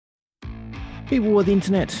People of the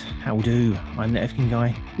internet, how do? I'm the F King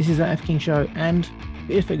Guy. This is the F King Show, and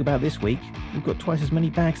bit to think about this week, we've got twice as many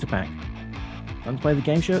bags to pack. Time to play the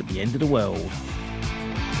game show at the end of the world.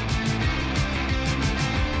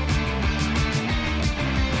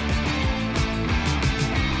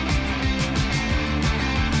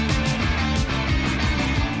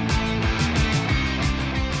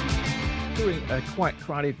 Doing a quite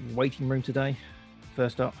crowded waiting room today.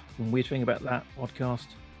 First up, from Weird Thing About That podcast,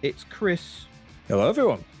 it's Chris. Hello,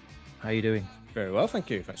 everyone. How are you doing? Very well, thank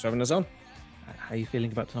you. Thanks for having us on. How are you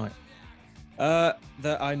feeling about tonight?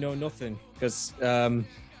 That I know nothing, because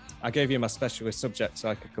I gave you my specialist subjects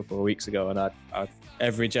like a couple of weeks ago, and I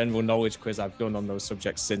every general knowledge quiz I've done on those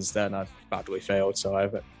subjects since then, I've badly failed. So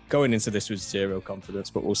I'm going into this with zero confidence,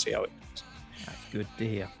 but we'll see how it goes. That's good to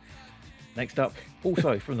hear. Next up,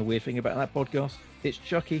 also from the Weird Thing About That podcast, it's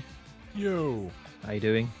Chucky. Yo. How you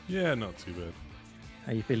doing? Yeah, not too bad.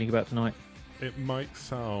 How you feeling about tonight? It might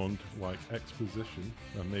sound like exposition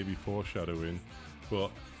and maybe foreshadowing,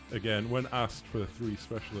 but again, when asked for 3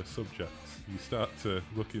 specialist subjects, you start to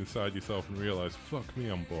look inside yourself and realise, fuck me,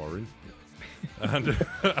 I'm boring. And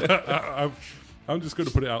I'm just going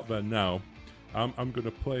to put it out there now. I'm going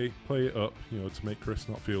to play it up, to make Chris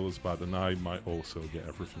not feel as bad, and I might also get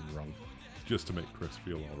everything wrong, just to make Chris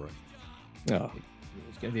feel all right. Oh.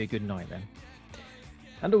 It's going to be a good night then.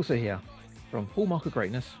 And also here, from Hallmark of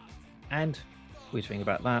Greatness, and Weird Thing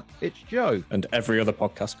About That, it's Joe. And every other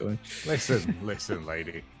podcast going. Listen,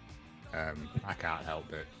 lady. I can't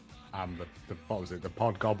help it. I'm the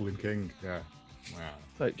Pod Goblin King. Yeah. Wow.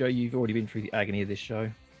 So, Joe, you've already been through the agony of this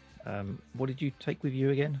show. What did you take with you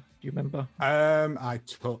again? Do you remember? I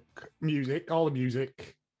took music, all the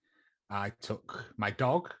music. I took my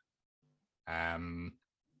dog. I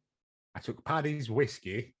took Paddy's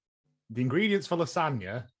whiskey. The ingredients for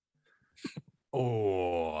lasagna.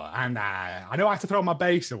 Oh, and I know I had to throw my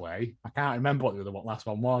base away. I can't remember what the last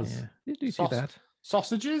one was. Yeah, did you do that?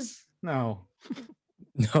 Sausages? No.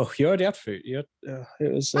 No, you already had food. It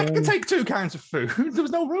was. I can take 2 kinds of food. There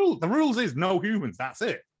was no rule. The rules is no humans. That's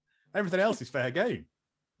it. Everything else is fair game.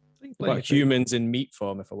 What about humans in meat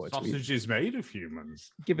form? If I wanted to eat. Sausages made of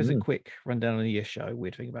humans. Give us a quick rundown of your show.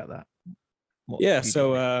 Weird Thing About That.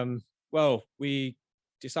 Well, we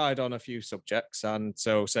decide on a few subjects, and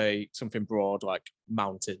so say something broad like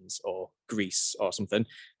mountains or Greece or something.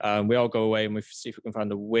 We all go away and we see if we can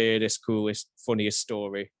find the weirdest, coolest, funniest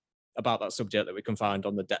story about that subject that we can find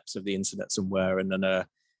on the depths of the internet somewhere, and then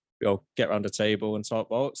we all get around a table and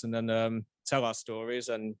talk bollocks, and then tell our stories.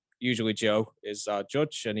 And usually Joe is our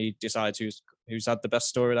judge, and he decides who's had the best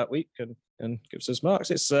story that week and gives us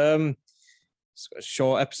marks. It's got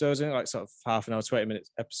short episodes in it, like sort of half an hour, 20-minute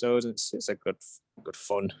episodes. And it's a good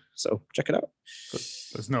fun. So check it out.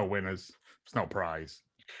 There's no winners. There's no prize.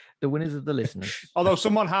 The winners are the listeners. Although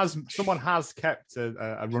someone has kept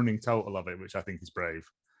a running total of it, which I think is brave.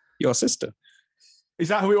 Your sister. Is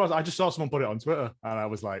that who it was? I just saw someone put it on Twitter, and I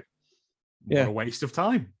was like, what a waste of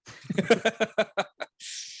time.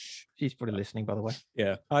 She's probably listening, by the way.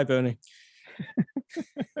 Yeah. Hi, Bernie.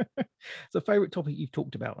 So, favourite topic you've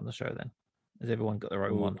talked about on the show then? Has everyone got their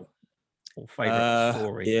own one? Or favourite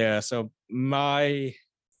story? Yeah, so my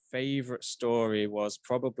favourite story was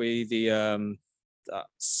probably it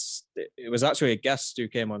was actually a guest who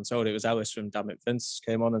came on and told it. It was Ellis from Damn It Vince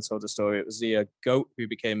came on and told the story. It was the goat who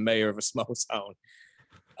became mayor of a small town.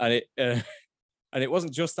 And it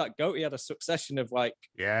wasn't just that goat. He had a succession of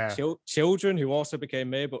children who also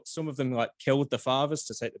became mayor, but some of them killed the fathers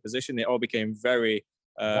to take the position. They all became very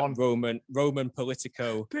Roman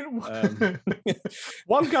politico.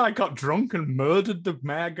 One guy got drunk and murdered the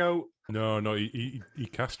mayor goat. No, he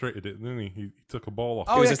castrated it, didn't he? He took a ball off.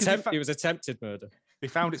 Oh, it was attempted murder. He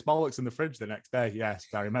found its bollocks in the fridge the next day. Yes,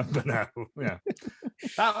 I remember now. Yeah.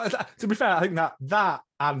 To be fair, I think that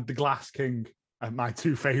and the Glass King are my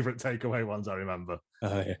 2 favourite takeaway ones. I remember.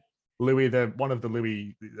 Oh yeah. Louis, one of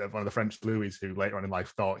the French Louis, who later on in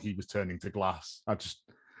life thought he was turning to glass.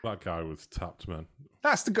 That guy was tapped, man.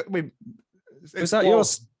 That's the good. Was that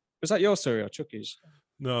yours? Was that your story or Chucky's?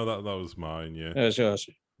 No, that was mine. Yeah. It was yours.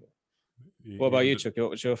 What about you, Chucky? What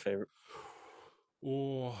was your favourite?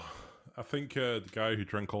 Oh, I think the guy who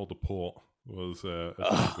drank all the port was a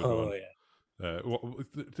good one. Yeah.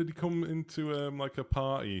 Did he come into a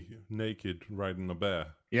party naked riding a bear?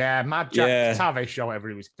 Yeah, Mad Jack Tavish or whatever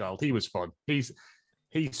he was called. He was fun. He's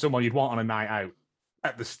someone you'd want on a night out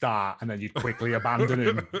at the start, and then you'd quickly abandon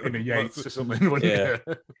him in a Yates or something. Yeah.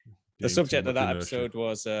 The subject of that episode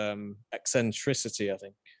was eccentricity, I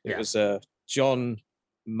think. It was John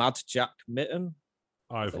Mad Jack Mitten.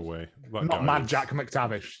 Either way. Not Mad Jack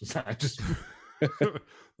McTavish.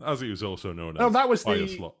 as he was also known as. No, that was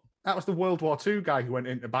Fireslot. the World War II guy who went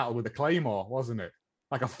into battle with a claymore, wasn't it?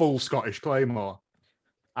 Like a full Scottish claymore,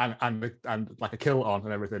 and like a kilt on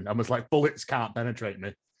and everything, and was like, bullets can't penetrate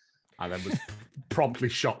me, and then was promptly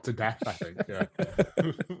shot to death. I think. Yeah.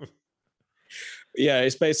 Yeah,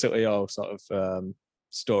 it's basically all sort of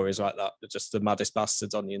stories like that. They're just the maddest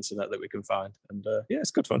bastards on the internet that we can find, and yeah,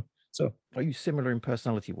 it's good fun. So, are you similar in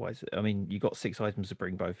personality wise? I mean, you got 6 items to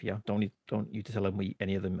bring both of you. Don't you to tell them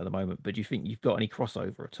any of them at the moment. But do you think you've got any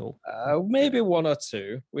crossover at all? maybe one or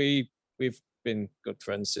two. We've been good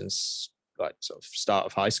friends since like sort of start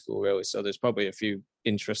of high school, really. So there's probably a few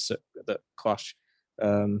interests that clash.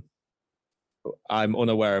 But I'm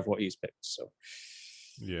unaware of what he's picked. So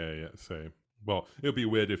Yeah, same. Well, it would be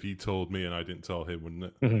weird if he told me and I didn't tell him, wouldn't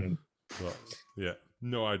it? Mhm. But yeah,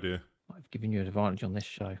 no idea. I've given you an advantage on this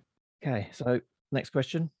show. Okay, so next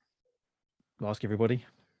question. I'll ask everybody,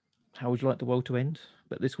 how would you like the world to end?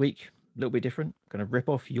 But this week, a little bit different. Going to rip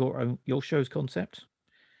off your show's concept.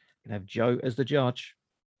 Going to have Joe as the judge.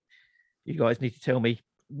 You guys need to tell me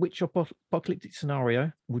which apocalyptic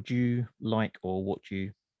scenario would you like, or what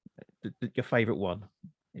your favorite one.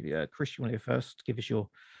 Maybe Chris, you want to go first? Give us your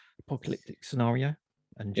apocalyptic scenario,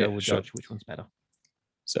 and Joe Yeah, will sure. judge which one's better.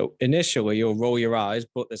 So initially, you'll roll your eyes,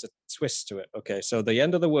 but there's a twist to it. Okay, so the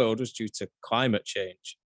end of the world was due to climate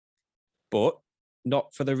change, but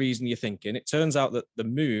not for the reason you're thinking. It turns out that the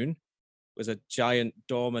moon was a giant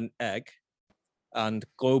dormant egg, and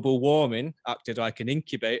global warming acted like an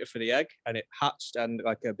incubator for the egg, and it hatched, and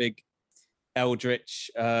like a big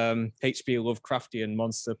eldritch H.P. Lovecraftian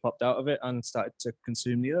monster popped out of it and started to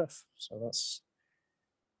consume the earth. So that's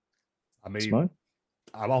mine.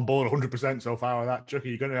 I'm on board 100% so far with that. Chucky,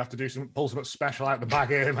 you're going to have to pull something special out the bag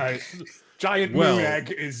here, mate. Giant moon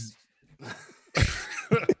egg is...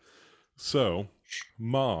 So,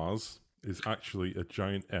 Mars is actually a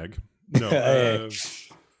giant egg. No,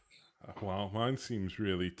 wow, mine seems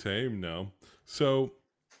really tame now. So,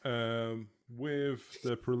 with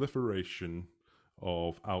the proliferation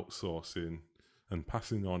of outsourcing and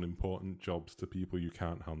passing on important jobs to people you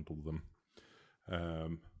can't handle them,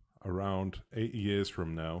 around 80 years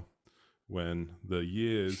from now, when the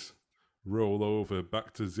years roll over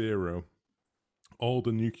back to zero, all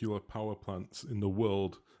the nuclear power plants in the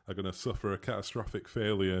world are going to suffer a catastrophic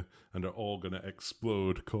failure and are all going to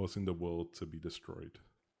explode, causing the world to be destroyed.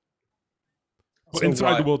 But So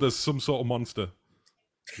inside the why- world, there's some sort of monster.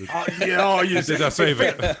 Did I save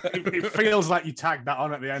it? It feels like you tagged that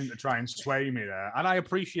on at the end to try and sway me there. And I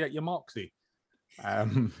appreciate your moxie.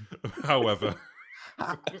 However,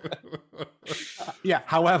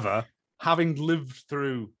 however, having lived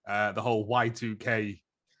through the whole Y2K,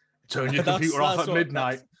 turn your That's- computer off that's at what-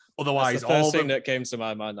 midnight. Otherwise, That's the first all thing the, that came to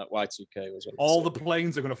my mind, that Y2K was. all the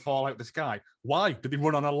planes are going to fall out of the sky. Why? Did they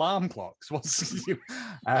run on alarm clocks?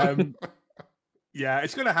 Yeah,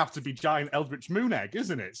 it's going to have to be giant eldritch moon egg,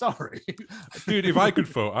 isn't it? Sorry. dude, if I could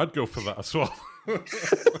vote, I'd go for that as well.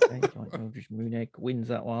 Okay, Giant Eldritch Moon Egg wins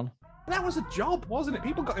that one. That was a job, wasn't it?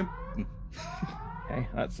 People got him. Okay,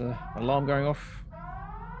 that's an alarm going off.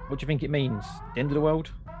 What do you think it means? The end of the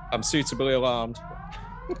world? I'm suitably alarmed.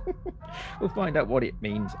 We'll find out what it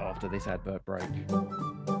means after this advert break.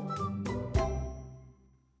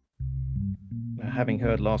 Now, having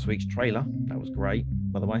heard last week's trailer, that was great,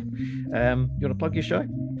 by the way. You want to plug your show?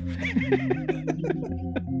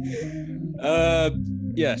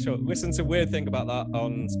 Yeah, sure. Listen to Weird Thing About That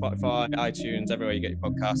on Spotify, iTunes, everywhere you get your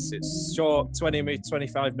podcasts. It's short,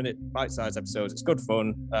 25-minute bite-sized episodes. It's good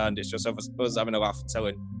fun, and it's just us having a laugh and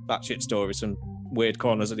telling batshit stories from weird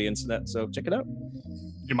corners of the internet. So check it out.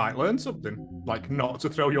 You might learn something, like not to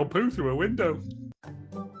throw your poo through a window.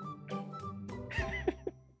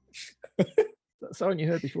 That siren you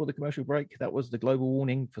heard before the commercial break, that was the global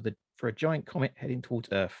warning for a giant comet heading towards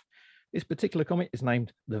Earth. This particular comet is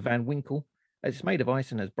named the Van Winkle, as it's made of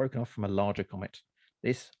ice and has broken off from a larger comet.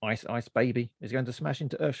 This ice baby is going to smash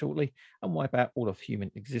into Earth shortly and wipe out all of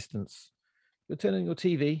human existence. You'll turn on your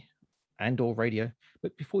TV and or radio,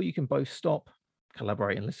 but before you can both stop,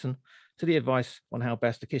 collaborate and listen to the advice on how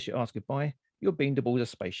best to kiss your ass goodbye, you're beamed aboard a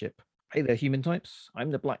spaceship. Hey there, human types.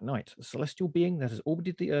 I'm the Black Knight, a celestial being that has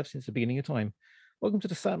orbited the Earth since the beginning of time. Welcome to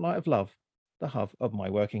the satellite of love, the hub of my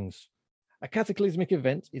workings. A cataclysmic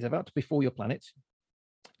event is about to befall your planet.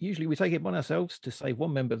 Usually we take it upon ourselves to save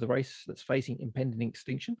one member of the race that's facing impending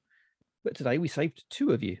extinction, but today we saved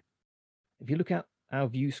 2 of you. If you look at our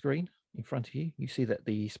view screen in front of you, you see that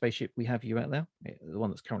the spaceship we have you out now, the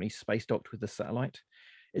one that's currently space docked with the satellite,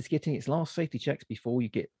 is getting its last safety checks before you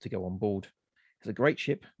get to go on board. It's a great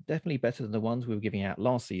ship, definitely better than the ones we were giving out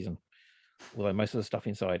last season, although most of the stuff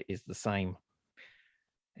inside is the same.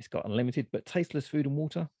 It's got unlimited but tasteless food and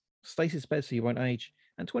water, stasis beds so you won't age,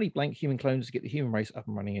 and 20 blank human clones to get the human race up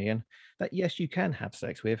and running again. That, yes, you can have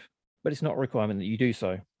sex with, but it's not a requirement that you do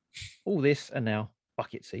so. All this and now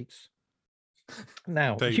bucket seats.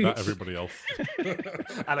 Now, Take that, everybody else.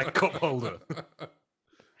 And a cup holder.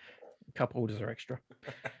 Cup holders are extra.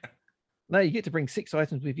 Now you get to bring 6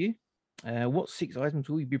 items with you. What 6 items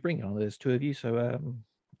will you be bringing? Oh, there's 2 of you. So,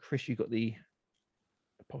 Chris, you got the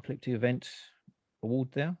Apocalyptic Event award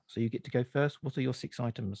there. So you get to go first. What are your 6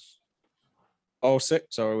 items? All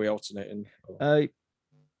 6, or are we alternating? Yeah,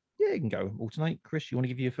 you can go alternate. Chris, you want to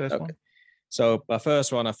give you your first one? So my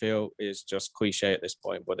first one, I feel, is just cliche at this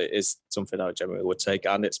point, but it is something I generally would take,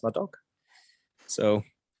 and it's my dog. So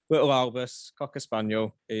little Albus, Cocker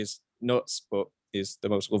Spaniel, is nuts, but is the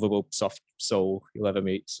most lovable, soft soul you'll ever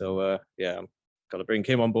meet. So yeah, I'm got to bring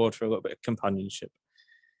him on board for a little bit of companionship.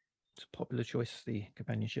 It's a popular choice, the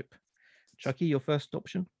companionship. Chucky, your first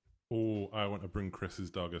option? Oh, I want to bring Chris's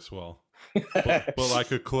dog as well. But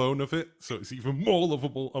like a clone of it, so it's even more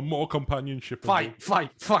lovable and more companionship. Fight.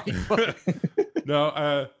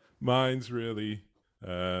 No, mine's really,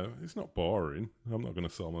 it's not boring. I'm not going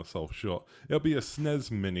to sell myself short. It'll be a SNES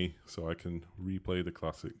Mini, so I can replay the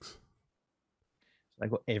classics. They've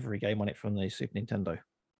got every game on it from the Super Nintendo.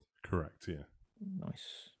 Correct, yeah.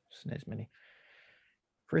 Nice. SNES Mini.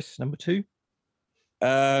 Chris, number 2?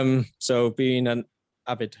 So being an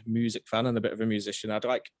avid music fan and a bit of a musician, I'd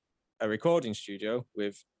like a recording studio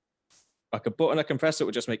with like a button I can press that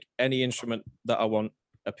would just make any instrument that I want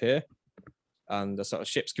appear, and the sort of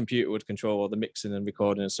ship's computer would control all the mixing and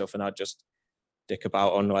recording and stuff, and I'd just dick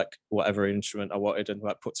about on like whatever instrument I wanted and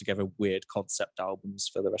like put together weird concept albums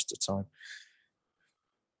for the rest of the time.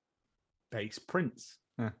 Bass Prince.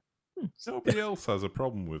 Nobody else has a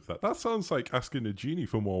problem with that. That sounds like asking a genie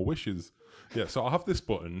for more wishes. Yeah, so I'll have this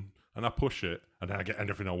button and I push it and then I get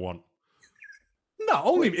anything I want. No,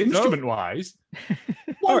 only instrument-wise.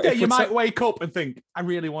 One day you might wake up and think, I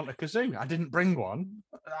really want a kazoo. I didn't bring one.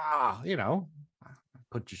 I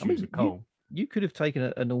could just use a comb. You could have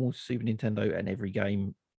taken a normal Super Nintendo and every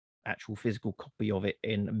game, actual physical copy of it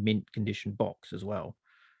in a mint condition box as well.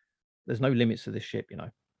 There's no limits to this ship,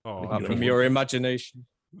 From your imagination.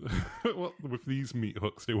 Well, with these meat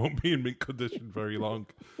hooks, they won't be in mint condition very long.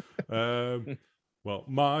 Well,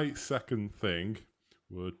 my second thing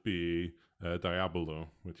would be Diabolo,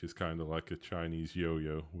 which is kind of like a Chinese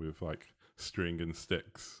yo-yo with like string and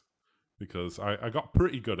sticks, because I got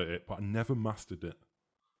pretty good at it, but I never mastered it.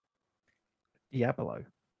 Diabolo.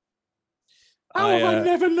 How have I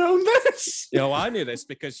never known this? I knew this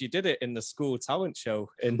because you did it in the school talent show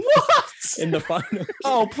in the final.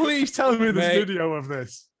 Oh, please tell me there's video of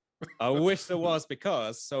this. I wish there was,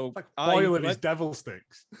 because like boiling his devil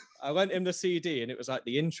sticks. I lent him the CD and it was like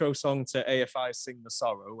the intro song to AFI Sing the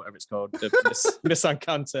Sorrow, whatever it's called, the Miss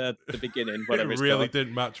Encanta at the beginning, whatever it it's really called.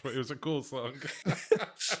 didn't match, but it was a cool song.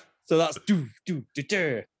 So that's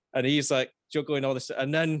do, and he's like juggling all this,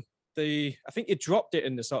 and then I think you dropped it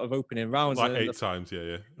in the sort of opening rounds. Like 8 times,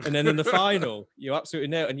 yeah. And then in the final, you absolutely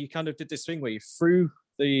nailed it, and you kind of did this thing where you threw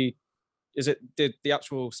the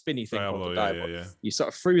actual spinny thing called the Diabolo. Yeah. You sort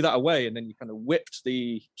of threw that away, and then you kind of whipped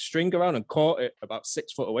the string around and caught it about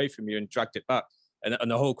 6 foot away from you and dragged it back.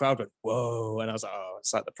 And the whole crowd went, whoa. And I was like, oh,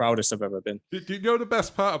 it's like the proudest I've ever been. Do you know the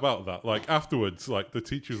best part about that? Like afterwards, like the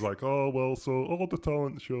teacher's like, oh, well, so all the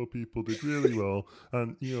talent show people did really well.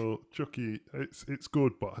 And, Chucky, it's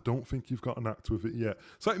good, but I don't think you've got an act with it yet.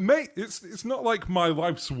 It's like, mate, it's not like my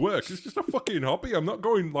life's work. It's just a fucking hobby. I'm not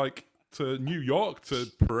going like to New York to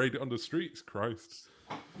parade it on the streets. Christ.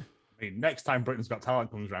 I mean, next time Britain's Got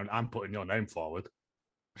Talent comes around, I'm putting your name forward.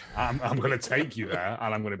 I'm going to take you there,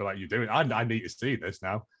 and I'm going to be like, you're doing it. I need to see this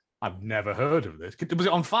now. I've never heard of this. Was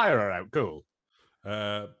it on fire or out? Cool.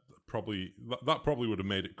 Probably that probably would have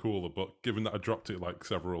made it cooler, but given that I dropped it like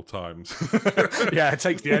several times, yeah, it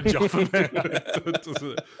takes the edge off of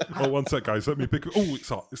it. Oh, one sec, guys. Let me pick. Oh, it's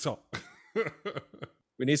hot. It's hot.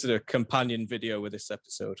 We need to do a companion video with this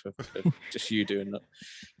episode of just you doing that.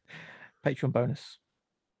 Patreon bonus.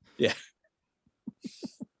 Yeah.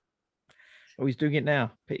 Oh, he's doing it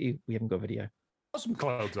now. Pity we haven't got video. Got some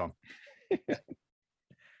clothes on.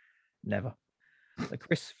 Never. So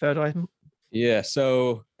Chris, third item. Yeah.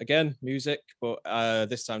 So again, music, but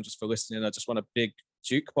this time just for listening. I just want a big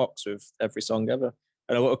jukebox with every song ever,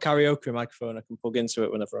 and a little karaoke microphone I can plug into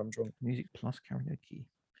it whenever I'm drunk. Music plus karaoke.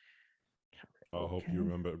 I hope you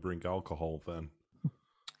remember to bring alcohol then.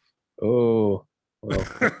 Oh, well.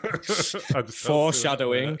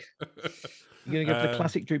 Foreshadowing. You're gonna go for the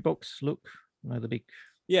classic jukebox look. The big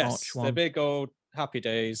the big old Happy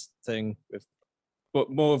Days thing with but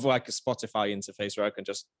more of like a Spotify interface where I can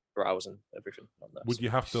just browse and everything on there. Would you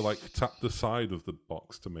have to like tap the side of the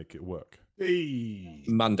box to make it work? Hey.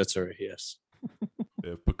 Mandatory, yes.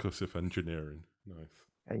 Yeah, percussive engineering. Nice.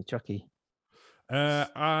 Hey, Chucky.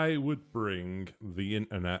 I would bring the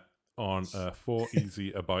internet on a 4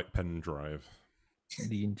 easy byte pen drive.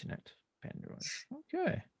 The internet pen drive.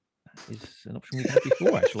 Okay. That is an option we've had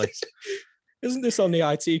before, actually. Isn't this on the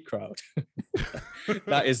IT crowd?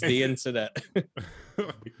 That is the internet.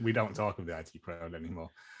 We don't talk of the IT crowd anymore.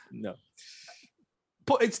 No.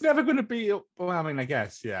 But it's never going to be up. Well, I mean, I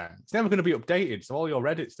guess, yeah. It's never going to be updated. So all your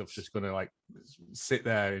Reddit stuff's just going to like sit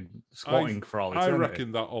there and squatting for all eternity. I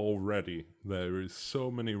reckon that already there is so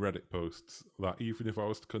many Reddit posts that even if I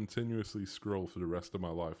was to continuously scroll for the rest of my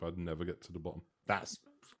life, I'd never get to the bottom. That's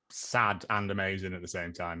sad and amazing at the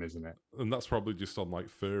same time, isn't it? And that's probably just on like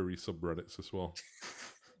furry subreddits as well.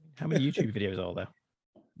 How many YouTube videos are there?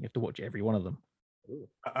 You have to watch every one of them.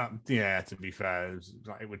 Yeah, to be fair,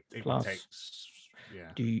 it would Plus, take.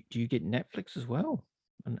 Yeah. Do you get Netflix as well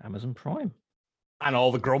and Amazon Prime? And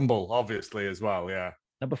all the grumble, obviously, as well. Yeah.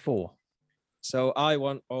 Number 4. So I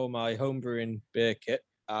want all my homebrewing beer kit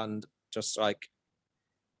and just like,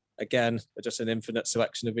 again, just an infinite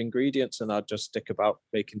selection of ingredients. And I'd just stick about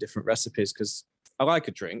making different recipes because I like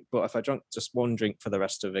a drink, but if I drank just one drink for the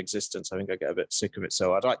rest of existence, I think I get a bit sick of it.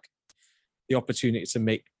 So I'd like the opportunity to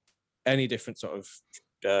make any different sort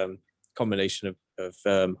of combination of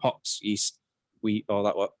hops, yeast, wheat, all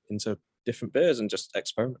that into different beers and just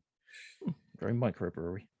experiment. Very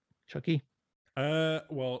microbrewery. Chucky?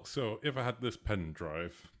 Well, so if I had this pen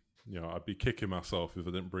drive, I'd be kicking myself if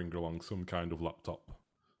I didn't bring along some kind of laptop.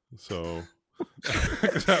 So,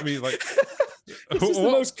 I mean, like, this is the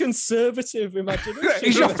most conservative imagination.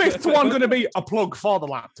 Is your 5th one going to be a plug for the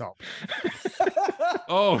laptop?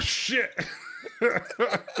 Oh shit!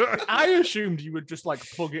 I assumed you would just like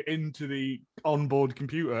plug it into the onboard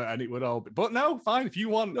computer and it would all be. But no, fine. If you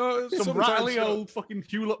want some rattly old fucking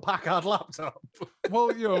Hewlett Packard laptop.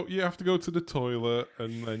 Well, you have to go to the toilet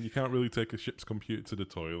and then you can't really take a ship's computer to the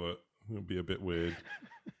toilet. It'll be a bit weird.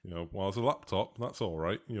 While it's a laptop, that's all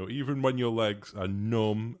right. Even when your legs are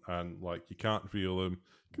numb and like you can't feel them,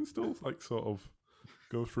 you can still like sort of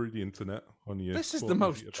go through the internet on your. This is the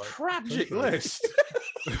most tragic list.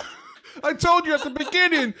 I told you at the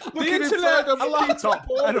beginning. The internet, a laptop,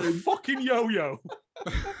 and a fucking yo-yo.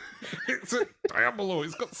 It's a Diablo.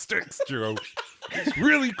 It's got sticks, Joe. It's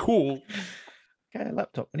really cool. Okay, a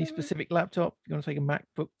laptop. Any specific laptop? You want to take a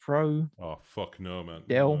MacBook Pro? Oh fuck no, man.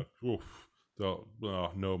 Dell. No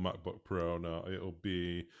MacBook Pro. No, it'll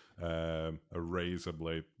be a Razer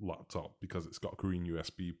Blade laptop because it's got green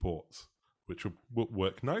USB ports, which will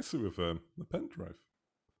work nicely with the pen drive.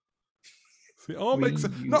 See, it all makes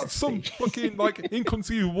sense. Not some fucking like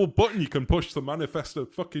inconceivable button you can push to manifest a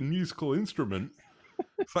fucking musical instrument.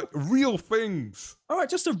 It's like real things. All right,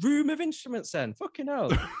 just a room of instruments then. Fucking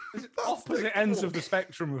hell. It's opposite ends of the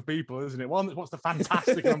spectrum of people, isn't it? One that wants the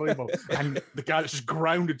fantastic and unbelievable, and the guy that's just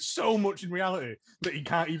grounded so much in reality that he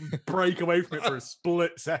can't even break away from it for a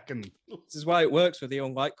split second. This is why it works with the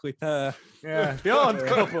unlikely pair. Yeah, the odd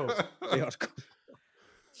couple. The odd couple.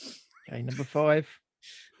 Okay, number 5.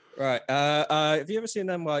 Right. Have you ever seen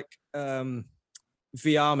them like VR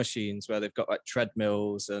machines where they've got like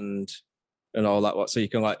treadmills and all that? So you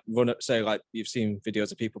can like run it. Say like you've seen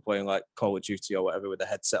videos of people playing like Call of Duty or whatever with a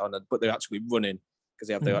headset on, but they're actually running because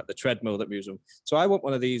they have the treadmill that moves them. So I want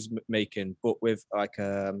one of these making, but with like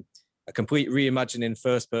a complete reimagining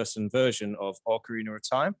first-person version of Ocarina of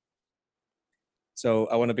Time. So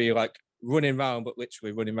I want to be like running around, but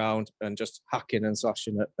literally running around and just hacking and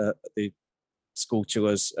slashing at the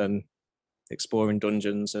sculptures and exploring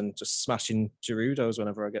dungeons and just smashing Gerudos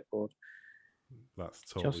whenever I get bored. That's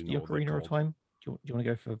totally Just the Ocarina of Time. Do you want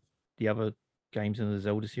to go for the other games in the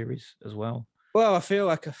Zelda series as well? Well, I feel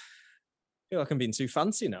like I'm being too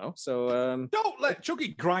fancy now. So don't let Chucky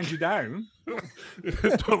grind you down.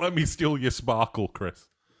 Don't let me steal your sparkle, Chris.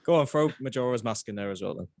 Go on, throw Majora's Mask in there as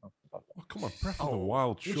well then. Oh, come on, Breath of the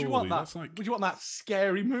Wild, surely. Would you want that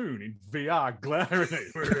scary moon in VR glaring at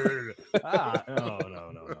you?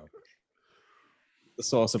 No. The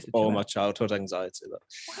source of all my childhood anxiety.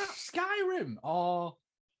 Why not Skyrim or,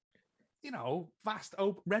 vast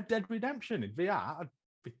open Red Dead Redemption in VR? That'd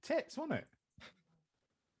be tits, wouldn't it?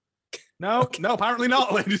 No, no, apparently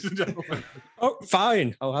not, ladies and gentlemen. Oh,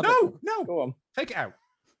 fine. I'll have it. No. Go on. Take it out.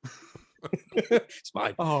 It's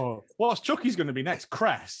fine. Oh, what's Chucky's going to be next?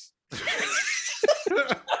 Cress.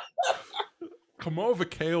 I'm more of a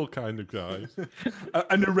kale kind of guy.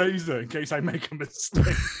 An eraser in case I make a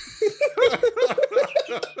mistake.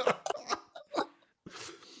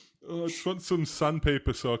 Oh just want some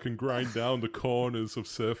sandpaper so I can grind down the corners of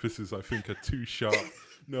surfaces I think are too sharp.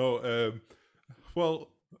 No, well,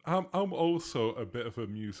 I'm also a bit of a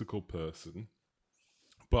musical person,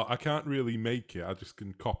 but I can't really make it. I just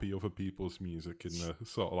can copy other people's music in a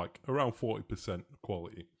sort of like around 40%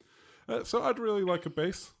 quality. So I'd really like a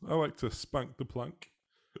bass. I like to spank the plank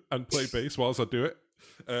and play bass whilst I do it.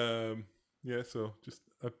 Yeah, so just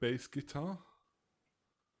a bass guitar.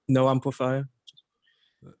 No amplifier.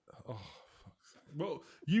 Oh, fuck's sake. Well,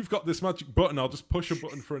 you've got this magic button. I'll just push a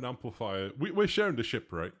button for an amplifier. We're sharing the ship,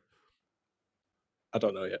 right? I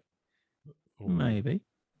don't know yet. Oh. Maybe.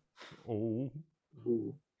 Oh.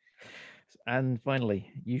 Ooh. And finally,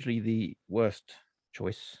 usually the worst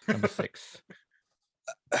choice, number 6.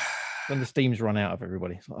 When the steam's run out of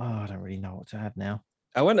everybody. It's like, I don't really know what to add now.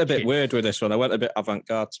 I went a bit Shit. weird with this one. I went a bit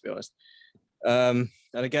avant-garde, to be honest. And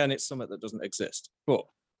again, it's something that doesn't exist. But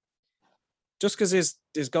just because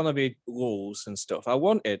there's going to be rules and stuff, I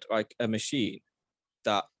wanted like a machine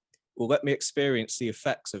that will let me experience the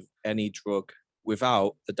effects of any drug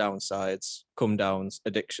without the downsides, come downs,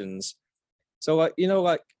 addictions. So like,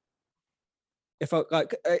 like if I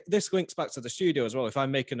this links back to the studio as well. If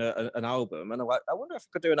I'm making an album and I'm like, I wonder if I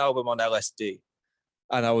could do an album on LSD,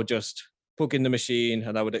 and I would just plug in the machine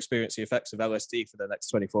and I would experience the effects of LSD for the next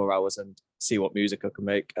 24 hours and see what music I can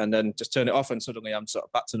make, and then just turn it off and suddenly I'm sort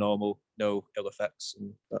of back to normal, no ill effects,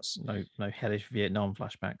 and that's No hellish Vietnam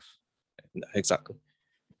flashbacks. exactly.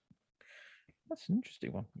 That's an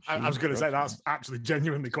interesting one. I was going to say that's actually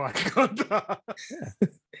genuinely quite good.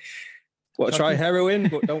 What, try heroin,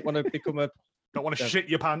 but don't want to become a. Don't want to shit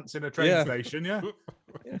your pants in a train station, yeah?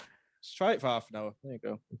 Just try it for half an hour. There you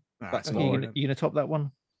go. Back to Okay, normal. you gonna top that one?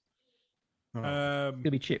 Oh. It's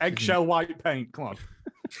gonna be chips. isn't it? Eggshell white paint, come on.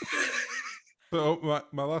 So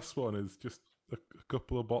my last one is just a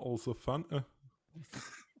couple of bottles of Fanta.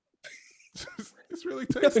 It's really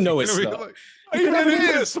tasty. No, it's You know, not. like- Even an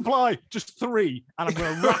infinite supply, just 3, and I'm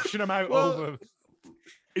going to ration them out Well- over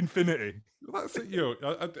infinity. That's it, yo.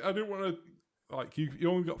 I didn't want to, like, you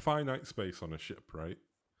only got finite space on a ship, right?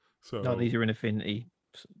 So, No, these are in affinity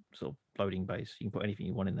sort of loading base. You can put anything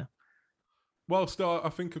you want in there. well, still, I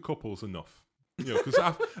think a couple's enough. You know, because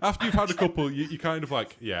after you've had a couple, you kind of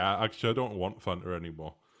like, yeah, actually, I don't want Fanta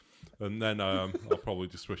anymore. And then I'll probably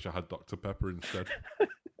just wish I had Dr. Pepper instead.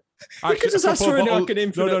 You could just ask for an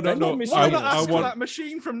infinite no. machine. Why I not ask for want- that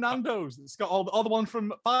machine from Nando's that's got all the one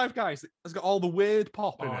from Five Guys that's got all the weird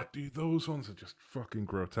pop in Oh, it? dude, those ones are just fucking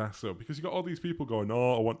grotesque, though, because you got all these people going,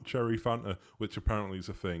 oh, I want cherry Fanta, which apparently is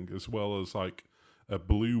a thing, as well as, like, a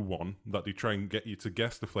blue one that they try and get you to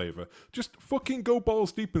guess the flavour. Just fucking go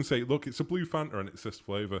balls deep and say, look, it's a blue Fanta and it's this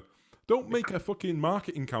flavour. Don't make a fucking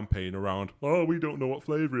marketing campaign around, oh, we don't know what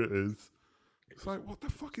flavour it is. It's like, what the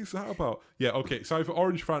fuck is that about? Yeah, okay, it's either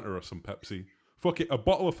orange Fanta or some Pepsi. Fuck it, a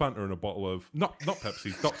bottle of Fanta and a bottle of... Not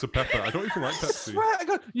Pepsi, Dr. Pepper. I don't even like Pepsi. Swear to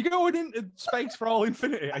God, you're going into space for all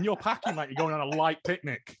infinity and you're packing like you're going on a light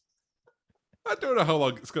picnic. I don't know how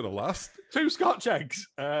long it's going to last. 2 Scotch eggs.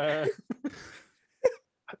 I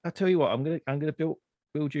tell you what, I'm gonna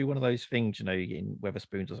build you one of those things, you know, you get in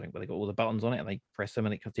Weatherspoons or something, where they got all the buttons on it and they press them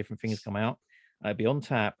and it different things come out. And it'd be on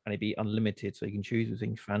tap and it'd be unlimited, so you can choose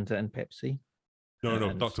between Fanta and Pepsi. No,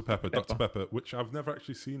 And Dr. Pepper, Dr. Pepper, which I've never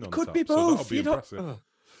actually seen on Could tap, be so that'll both. be You don't. impressive. Oh.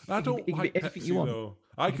 I It can don't be- it can like be anything Pepsi, you want. though.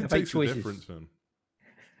 I You can have 8 taste the choices. difference, man.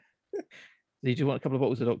 Did you want a couple of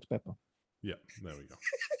bottles of Dr. Pepper? Yeah, there we go.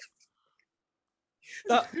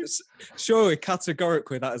 That's surely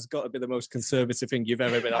categorically that has got to be the most conservative thing you've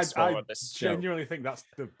ever been asked for I on this show. genuinely think that's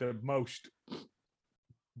the most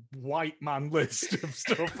white man list of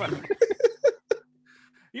stuff.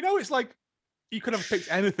 You know, it's like you could have picked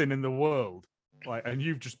anything in the world, like, and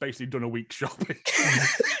you've just basically done a week's shopping.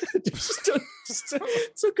 just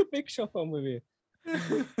took a big shop on with you.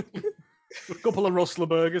 A couple of Rustler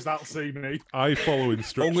burgers, that'll see me. I follow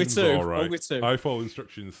instructions, two, all right. only two. I follow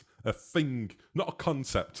instructions. A thing, not a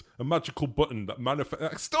concept. A magical button that manifests.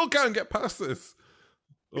 I still can't get past this.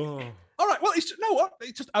 Oh. All right, well, it's no, what?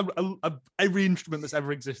 It's just every instrument that's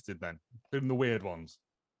ever existed. Then, even the weird ones.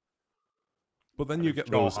 But then you get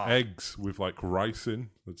Jaw those hard. eggs with like rice in.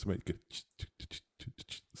 Let's make it.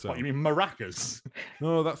 What you mean, maracas?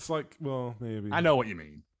 No, that's like, well, maybe. I know what you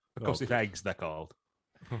mean. Of course, it's Okay. eggs. They're called.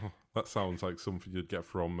 That sounds like something you'd get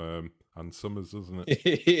from Ann Summers, doesn't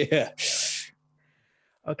it? Yeah.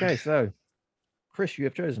 Okay, so Chris, you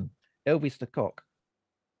have chosen Elvis the Cock.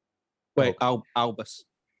 Wait, Albus.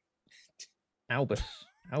 Albus.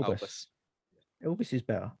 Albus. Elvis is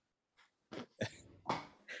better.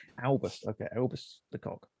 Albus. Okay, Elvis the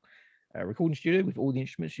Cock. A recording studio with all the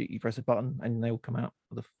instruments. You press a button and they'll come out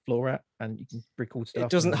of the floor out, and you can record stuff. It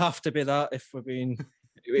doesn't and- have to be that. If we're being,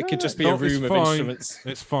 it could just be No, a room of instruments.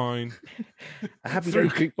 It's fine. A Happy Through-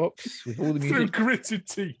 Days jukebox with all the Through music. gritted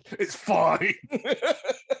teeth. It's fine.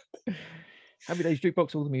 Happy Days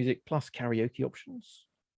jukebox, all the music plus karaoke options.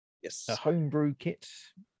 Yes. A homebrew kit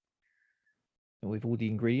with all the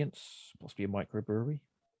ingredients, possibly a microbrewery.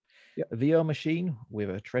 Yep. A VR machine with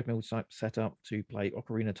a treadmill type setup to play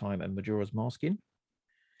Ocarina of Time and Majora's Mask in,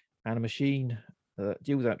 and a machine that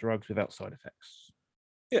deals out drugs without side effects.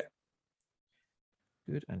 Yeah.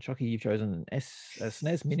 Good. And Chucky, you've chosen an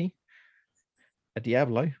SNES Mini, a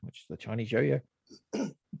Diablo, which is the Chinese yo-yo,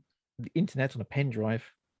 the internet on a pen drive,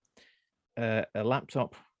 a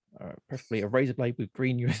laptop, preferably a razor blade with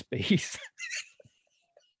green USBs,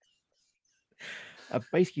 a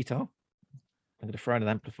bass guitar. I'm going to throw in an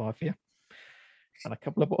amplifier for you, and a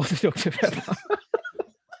couple of bottles of Dr. Pepper.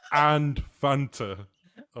 And Fanta.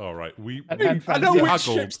 All right, we And I know Fanta. which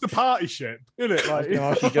haggled. ship's the party ship, isn't it? I was going to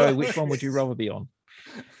ask you, Joe, which one would you rather be on?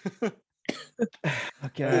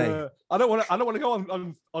 Okay. I don't want to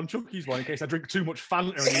go on Chucky's one in case I drink too much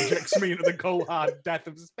Fanta and he ejects me into the cold hard death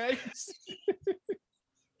of space.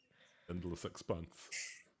 Endless expanse.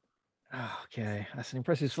 Okay, that's an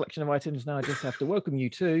impressive selection of items. Now I just have to welcome you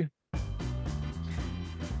to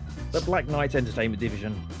the Black Knight Entertainment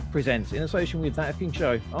Division presents, in association with That Effing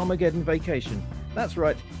Show, Armageddon Vacation. That's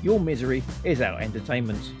right, your misery is our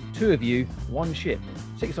entertainment. 2 of you, 1 ship.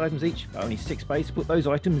 6 items each, but only 6 space to put those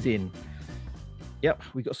items in. Yep,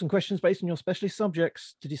 we've got some questions based on your specialist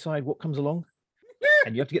subjects to decide what comes along.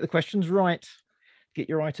 And you have to get the questions right. Get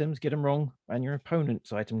your items, get them wrong, and your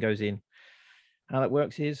opponent's item goes in. How that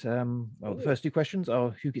works is, well, the first 2 questions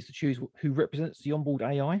are who gets to choose who represents the onboard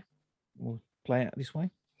AI. We'll play it this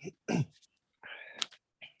way. So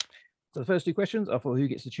the first 2 questions are for who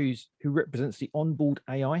gets to choose who represents the onboard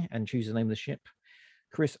AI and choose the name of the ship.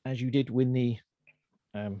 Chris, as you did win the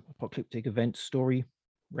apocalyptic event story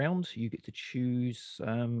round, you get to choose.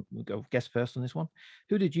 We'll go guess first on this one.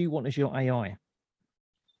 Who did you want as your AI?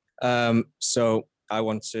 So I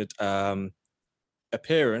wanted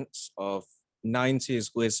appearance of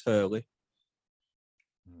 90s Liz Hurley,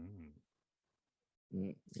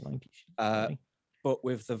 90s. but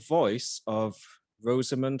with the voice of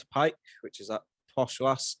Rosamund Pike, which is that posh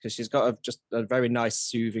lass, because she's got just a very nice,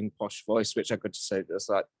 soothing, posh voice, which I could just say, just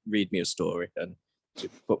like, read me a story and to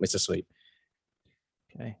put me to sleep.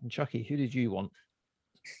 Okay, and Chucky, who did you want?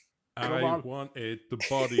 I on. wanted the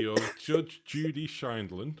body of Judge Judy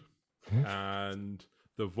Sheindlin and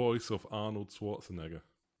the voice of Arnold Schwarzenegger.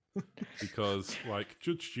 Because, like,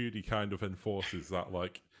 Judge Judy kind of enforces that,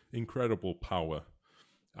 like, incredible power.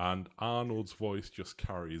 And Arnold's voice just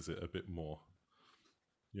carries it a bit more.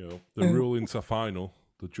 You know, the rulings are final,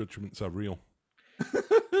 the judgments are real.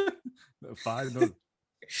 Final.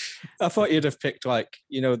 I thought you'd have picked, like,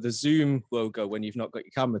 you know, the Zoom logo when you've not got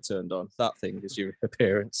your camera turned on. That thing is your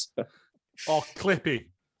appearance. Or Clippy.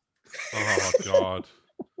 Oh, God.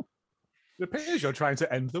 It appears you're trying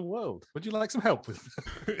to end the world. Would you like some help with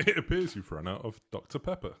that? It appears you've run out of Dr.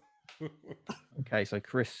 Pepper. Okay, so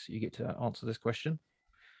Chris, you get to answer this question.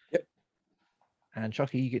 Yep. And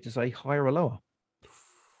Chucky, you get to say higher or lower.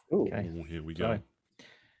 Okay. Oh, here we go. So,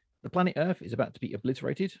 the planet Earth is about to be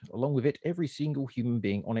obliterated, along with it, every single human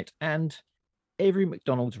being on it, and every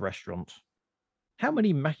McDonald's restaurant. How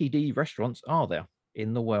many Mackie D restaurants are there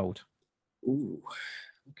in the world? Ooh.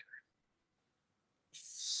 Okay.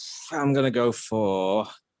 I'm going to go for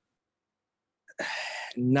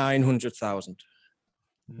 900,000.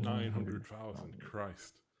 900,000.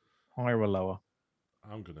 Christ. Higher or lower?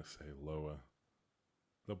 I'm going to say lower.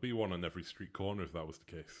 There'll be one on every street corner if that was the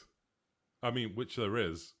case. I mean, which there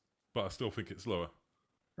is, but I still think it's lower.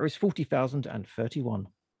 There is 40,031.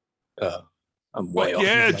 I'm way off.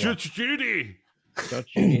 Yeah, lower. Judge Judy!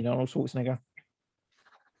 Judge Judy and Arnold Schwarzenegger.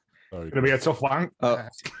 Sorry, It's gonna be a tough one. Oh.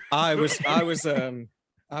 I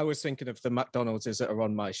was thinking of the McDonald's that are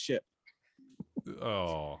on my ship.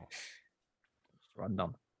 Oh, Run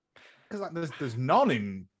none. Because like, there's none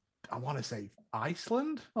in, I want to say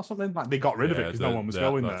Iceland or something. Like they got rid of it because no one was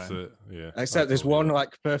going that's there. it. Yeah. Except there's that's all, one yeah.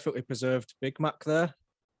 like perfectly preserved Big Mac there.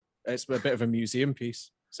 It's a bit of a museum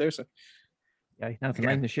piece. Seriously. Okay, now to Okay.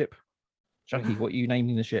 name the ship. Chucky, what are you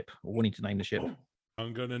naming the ship or wanting to name the ship?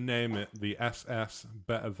 I'm going to name it the SS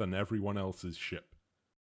Better Than Everyone Else's Ship.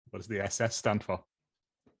 What does the SS stand for?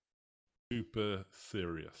 Super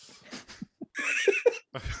serious.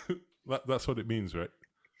 That's what it means, right?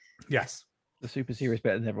 Yes. The Super Series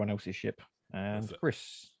better than everyone else's ship. And That's it.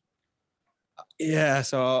 Chris. Yeah,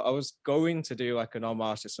 so I was going to do like an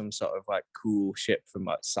homage to some sort of like cool ship from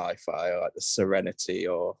like sci-fi, like the Serenity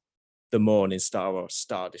or the Morning Star or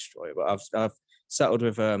Star Destroyer, but I've settled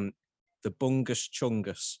with the Bungus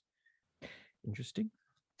Chungus. Interesting.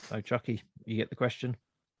 So, Chucky, you get the question.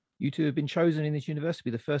 You two have been chosen in this universe to be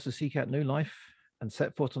the first to seek out new life and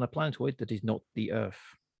set foot on a planetoid that is not the Earth.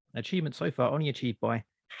 An achievement so far only achieved by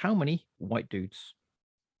how many white dudes?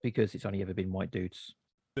 Because it's only ever been white dudes.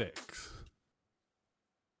 6.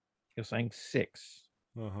 You're saying 6.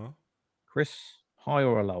 Uh-huh. Chris, higher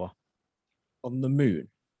or lower? On the moon.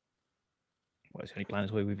 Well, it's the only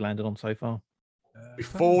planetoid we've landed on so far.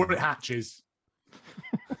 Before it hatches.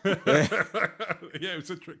 Yeah, it's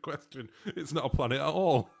a trick question. It's not a planet at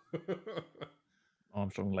all.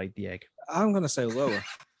 Armstrong laid the egg. I'm going to say lower.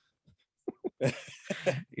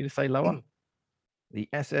 You to say lower? The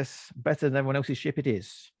SS, better than everyone else's ship, it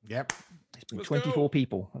is. Yep. It's been Let's 24 go.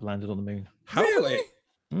 people have landed on the moon. Really?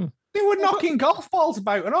 They were knocking golf balls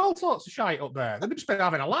about and all sorts of shite up there. They've just been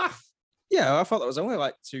having a laugh. Yeah, I thought that was only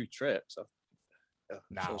like 2 trips. So, yeah,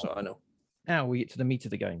 No. shows what I know. Now we get to the meat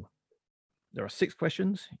of the game. There are 6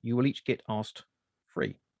 questions. You will each get asked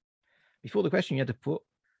 3. Before the question, you had to put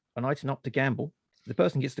an item up to gamble. If the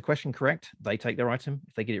person gets the question correct, they take their item.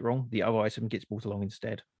 If they get it wrong, the other item gets brought along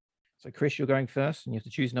instead. So, Chris, you're going first, and you have to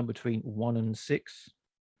choose a number between 1 and 6.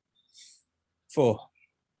 4.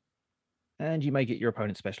 And you may get your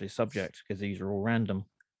opponent's specialist subject because these are all random.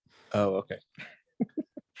 Oh, okay.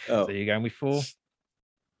 Oh, So you're going with 4.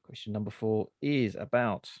 Question number 4 is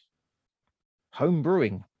about home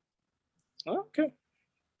brewing. okay.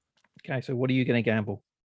 Okay, so what are you going to gamble?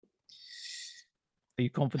 Are you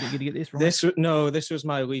confident you're going to get this right? This was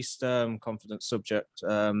my least confident subject.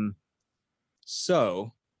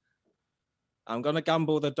 So I'm gonna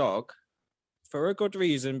gamble the dog for a good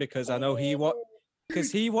reason because I know he wanted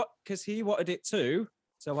it too,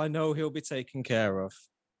 so I know he'll be taken care of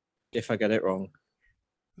if I get it wrong.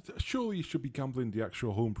 Surely you should be gambling the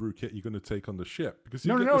actual homebrew kit you're going to take on the ship because if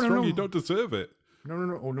No, you no, get this no, wrong, no. you don't deserve it.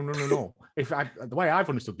 No. The way I've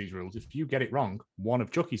understood these rules, if you get it wrong, one of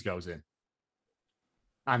Chucky's goes in.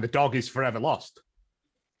 And the dog is forever lost.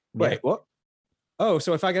 Wait, what? Oh,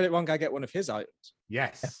 so if I get it wrong, I get one of his items.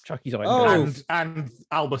 Yes. Chucky's item. Oh. goes. And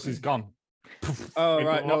Albus is gone. Oh, Into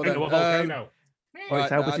right. a- No, into then, a volcano. Oh, right,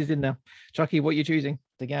 it's Albus is in now. Chucky, what are you choosing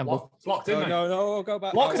to gamble? It's locked in. mate. no, I'll go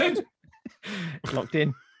back. Locked in. It's locked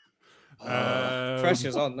in.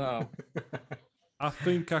 Pressure's on now. I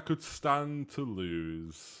think I could stand to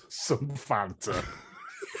lose. Some Fanta.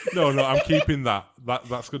 No, I'm keeping that.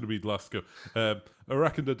 That's going to be the last go. I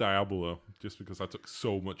reckon the Diablo, just because I took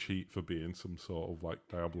so much heat for being some sort of like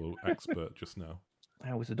Diablo expert just now.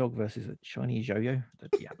 How was the dog versus a Chinese yo-yo?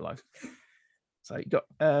 The Diablo. So you got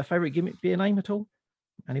a favourite gimmick beer name at all?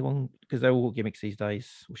 Anyone? Because they're all gimmicks these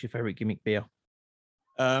days. What's your favourite gimmick beer?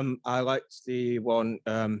 I liked the one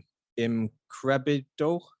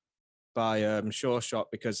Incredible by Sure Shot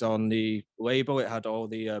because on the label it had all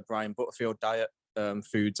the Brian Butterfield diet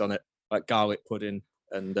foods on it, like garlic pudding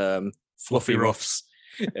and fluffy ruffs.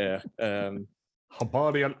 Yeah.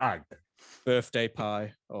 Habari Ag. Birthday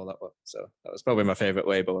pie, all that one. So that was probably my favourite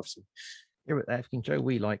label I've seen. Here at the African Joe,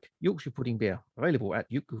 we like Yorkshire Pudding Beer, available at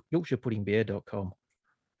yorkshirepuddingbeer.com.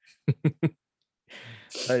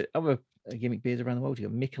 Other gimmick beers around the world, you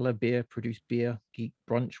got Mikkeller Beer, Produced Beer, Geek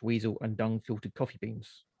Brunch, Weasel, and Dung Filtered Coffee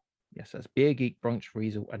Beans. Yes, that's Beer, Geek Brunch,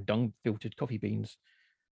 Weasel, and Dung Filtered Coffee Beans.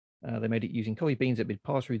 They made it using coffee beans that had been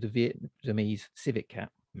passed through the Vietnamese civet cat.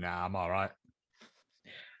 Nah, I'm all right.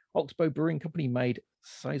 Oxbow Brewing Company made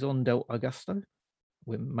Saison del Augusto,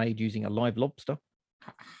 made using a live lobster.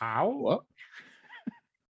 How? What?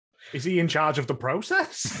 Is he in charge of the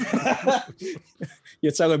process?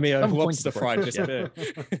 You're telling me a Some point lobster of the fried process, just beer.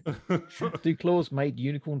 Duclaws made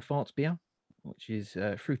Unicorn Farts Beer, which is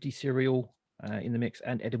fruity cereal in the mix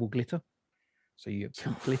and edible glitter. So you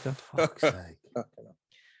have glitter. Fuck's sake.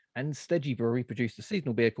 And Stedgy Brewery produced a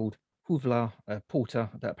seasonal beer called Hoovla Porter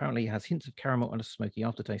that apparently has hints of caramel and a smoky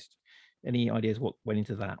aftertaste. Any ideas what went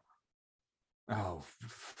into that? Oh,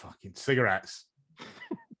 fucking cigarettes.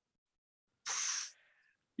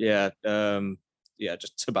 Yeah,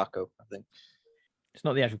 just tobacco, I think. It's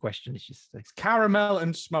not the actual question. It's just It's caramel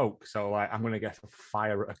and smoke. So, like, I'm going to guess a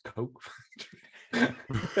fire at a Coke factory.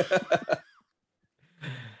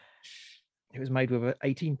 it was made with an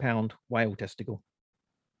 18-pound whale testicle.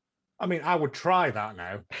 I mean, I would try that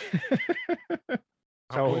now.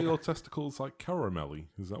 Are your testicles like caramelly?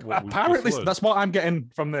 Is that what Apparently, we that's what I'm getting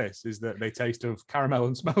from this, is that they taste of caramel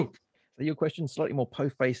and smoke. So your question's slightly more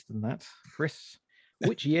po-faced than that. Chris,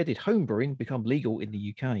 which year did homebrewing become legal in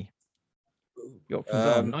the UK? Your options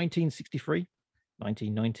are 1963,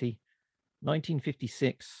 1990,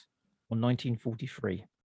 1956, or 1943?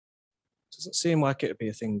 Doesn't seem like it would be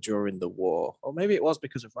a thing during the war, or maybe it was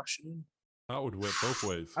because of rationing. That would work both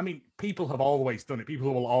ways. I mean, people have always done it.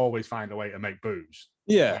 People will always find a way to make booze.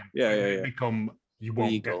 Yeah, When yeah, it yeah. become you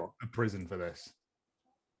won't Legal. get a prison for this.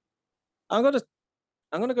 I'm gonna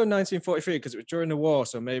go 1943 because it was during the war,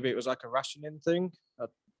 so maybe it was like a rationing thing.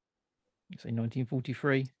 Say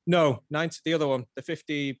 1943, No, the other one, the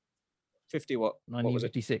 50 what? What was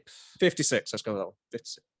it? 1956. 56. Let's go with that one.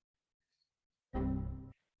 56.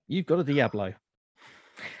 You've got a Diablo.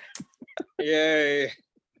 Yay!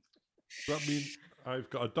 Does that mean I've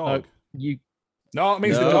got a dog? You No, it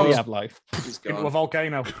means No. the got a dog's Diablo. He's into a gone.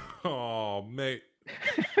 volcano. Oh, mate.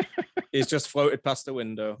 He's just floated past the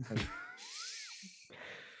window.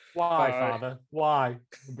 Why, Bye. Father? Why?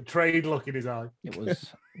 A betrayed look in his eye. It was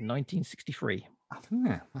 1963.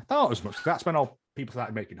 Yeah, I thought as much. That's when all people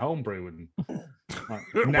started making homebrew and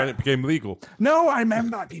When it became legal. no, I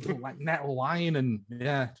remember like people like nettle wine and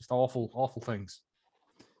yeah, just awful things.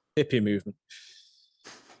 Hippie movement.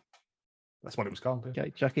 That's what it was called. Yeah.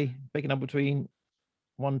 Okay, Jackie, pick a number between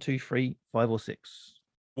 1, 2, 3, 5, or 6.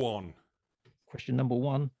 1. Question number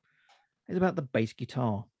 1 is about the bass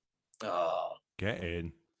guitar. Oh, Get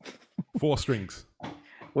in. 4 strings.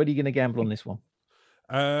 What are you going to gamble on this one?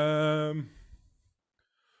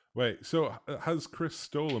 Wait, so has Chris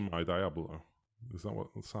stolen my Diablo? Is that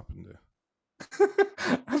what's happened here?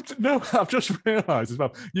 I've just realised as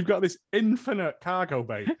well. You've got this infinite cargo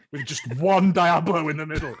bay with just one Diablo in the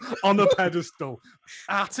middle on a pedestal,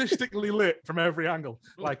 artistically lit from every angle,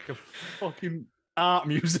 like a fucking art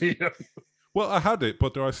museum. Well, I had it,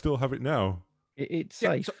 but do I still have it now? It's Yeah,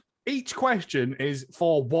 safe. so each question is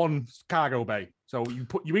for one cargo bay. So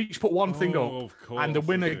you each put one thing up, of and the course,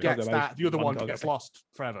 winner okay. gets Cargo that. bay, The other one one cargo gets bay. lost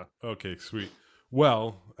forever. Okay, sweet.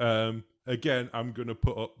 Well, again, I'm going to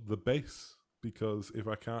put up the base because if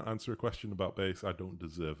I can't answer a question about base, I don't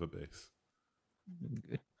deserve a base.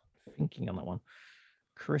 Good thinking on that one.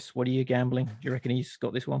 Chris, what are you gambling? Do you reckon he's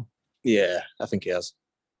got this one? yeah, I think he has.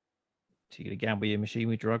 So you're going to gamble your machine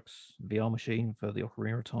with drugs, VR machine for the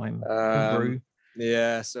Ocarina of Time, Um, brew.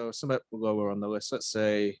 Yeah, so something lower on the list. Let's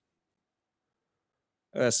say,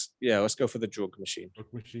 let's go for the drug machine.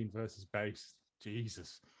 Drug machine versus bass.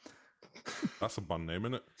 Jesus, That's a band name,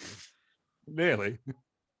 isn't it? really?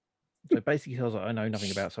 So bass guitars I know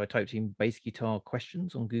nothing about. So I typed in bass guitar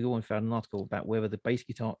questions on Google and found an article about whether the bass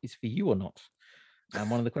guitar is for you or not. And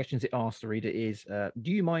one of the questions it asked the reader is,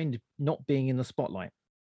 do you mind not being in the spotlight?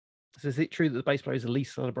 So is it true that the bass player is the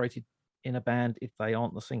least celebrated in a band if they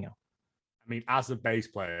aren't the singer? I mean, as a bass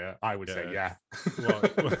player, I would say yeah.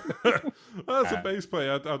 Well, as a bass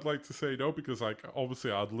player, I'd like to say no because, like,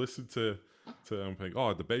 obviously, I'd listen to and think,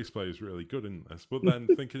 oh, the bass player is really good in this. But then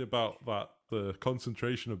thinking about that, the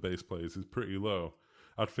concentration of bass players is pretty low.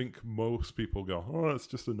 I'd think most people go, oh, it's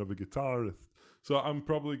just another guitarist. So I'm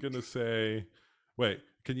probably going to say, wait,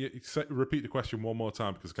 can you repeat the question one more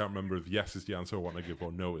time because I can't remember if yes is the answer I want to give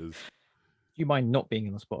or no is. Do you mind not being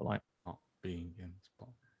in the spotlight? Not being in the spot.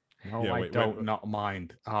 No, Yeah, I wait, don't wait. not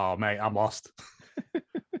mind. Oh, mate, I'm lost. I'm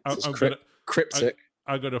It's gonna, Cryptic.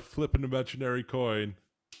 I'm gonna flip an imaginary coin.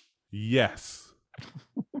 Yes.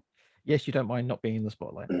 Yes, you don't mind not being in the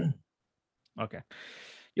spotlight. Okay.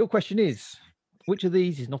 Your question is, which of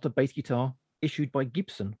these is not a bass guitar issued by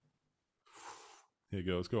Gibson? Here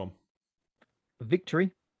goes. Go on.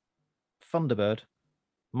 Victory, Thunderbird,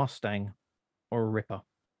 Mustang, or a Ripper?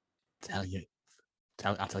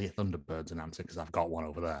 I'll tell you Thunderbird's an answer because I've got one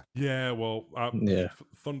over there. Yeah, well, Yeah.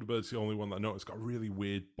 Thunderbird's the only one that I know. It's got a really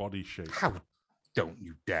weird body shape. How don't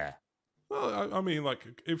you dare? Well, I mean,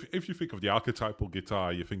 like, if you think of the archetypal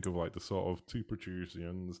guitar, you think of, like, the sort of two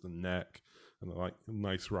protrusions, the neck, and the, like,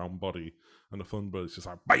 nice round body. And the Thunderbird's just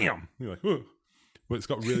like, bam! You're like, whoa. But it's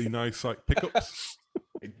got really nice, like, pickups.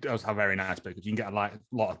 It does have very nice pickups. You can get a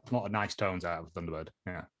lot of nice tones out of Thunderbird.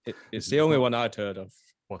 Yeah. It's the only one I'd heard of.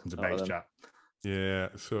 Welcome to Oh, Bass then. Chat. Yeah,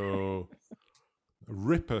 so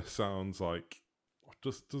Ripper sounds like,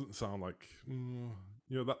 just doesn't sound like,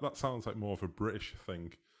 that sounds like more of a British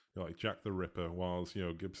thing. Like Jack the Ripper, whilst,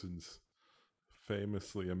 Gibson's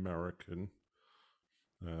famously American.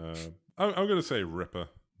 I'm going to say Ripper.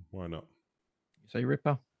 Why not? You say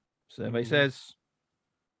Ripper. Survey says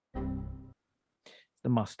the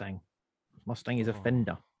Mustang. Mustang is a Oh.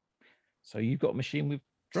 Fender. So you've got a machine with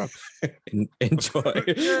drugs. Enjoy.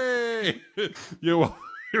 Yay! You're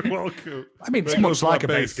welcome. I mean, it's There much goes like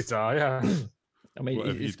my a bass bass. guitar, yeah. I mean,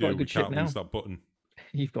 Whatever you it's do, quite a we good chip can't now. lose that button.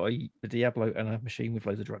 You've got a Diablo and a machine with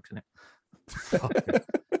loads of drugs in it. It's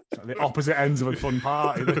like the opposite ends of a fun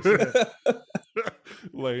party. This, isn't it?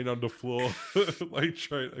 laying on the floor, like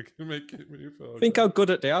trying to make it move. Oh, Think God. how good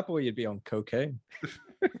at Diablo you'd be on cocaine.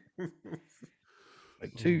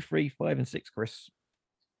 Right, 2, 3, 5, and 6, Chris.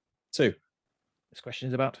 2. This question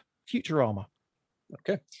is about Futurama.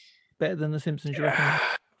 Okay. Better than The Simpsons, you reckon?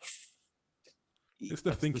 It's the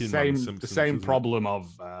That's thinking the man, same, Simpsons, the same isn't it? problem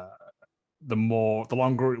of the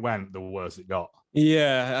longer it went, the worse it got.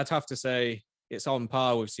 Yeah, I'd have to say it's on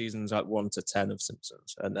par with seasons like 1 to 10 of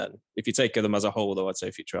Simpsons. And then if you take them as a whole, though, I'd say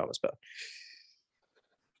Futurama's better.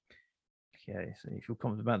 Okay, so if you're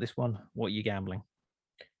confident about this one, what are you gambling?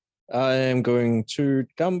 I am going to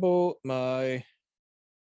gamble my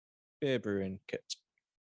beer brewing kit.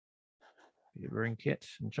 Beer brewing kit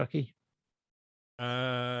and Chucky.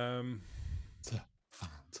 I'm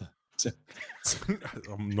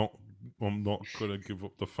not gonna give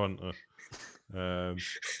up the Fanta. A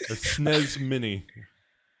SNES Mini.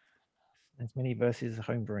 SNES Mini versus a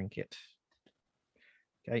home brewing kit.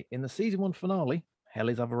 Okay, in the season 1 finale, Hell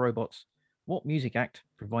is Other Robots, what music act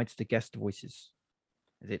provides the guest voices?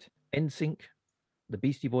 Is it NSYNC, the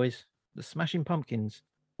Beastie Boys, the Smashing Pumpkins,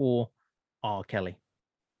 or R. Kelly?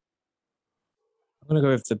 I'm going to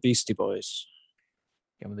go with the Beastie Boys.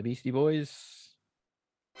 Going with the Beastie Boys.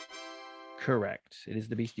 Correct. It is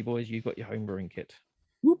the Beastie Boys. You've got your home brewing kit.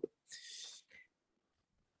 Whoop.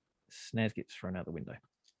 SNES gets thrown out the window.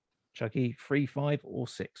 Chucky, 3, 5, or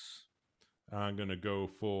 6? I'm gonna go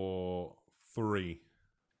for 3.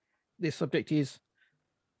 This subject is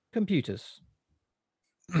computers.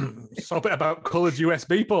 So a bit about coloured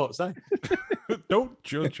USB ports, eh? Don't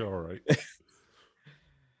judge, all right.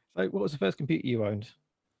 So, what was the first computer you owned?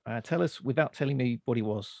 Tell us without telling me what it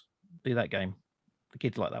was. Do that game. The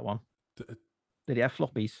kids like that one. Did it have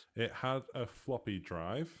floppies? It had a floppy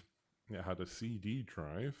drive, it had a CD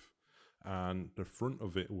drive, and the front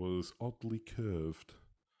of it was oddly curved,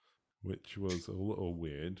 which was a little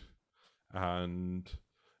weird. And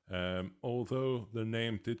although the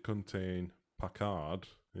name did contain Packard,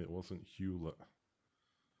 it wasn't Hewlett.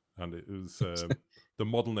 And it was the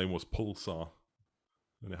model name was Pulsar.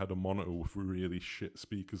 And it had a monitor with really shit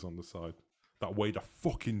speakers on the side that weighed a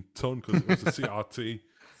fucking ton because it was a CRT.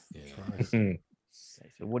 Okay,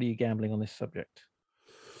 so what are you gambling on this subject?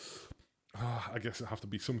 I guess it'd have to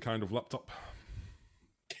be some kind of laptop.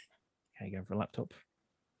 Okay, going for a laptop.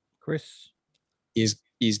 Chris?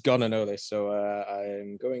 He's gonna know this, so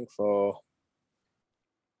I'm going for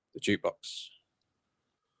the jukebox.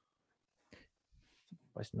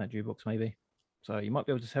 Based on that jukebox, maybe. So you might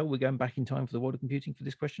be able to tell we're going back in time for the world of computing for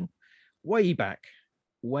this question. Way back.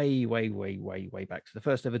 Way back to the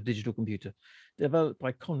first ever digital computer developed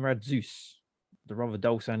by Conrad Zuse, the rather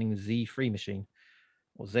dull sounding Z3 machine,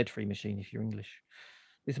 or Z3 machine if you're English.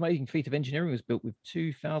 This amazing feat of engineering was built with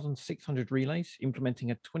 2,600 relays,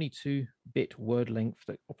 implementing a 22-bit word length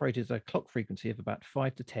that operated at a clock frequency of about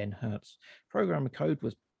 5 to 10 hertz. Program code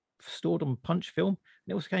was stored on punch film,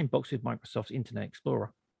 and it also came boxed with Microsoft's Internet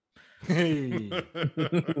Explorer. Hey.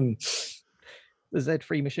 The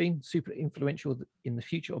Z3 machine, super influential in the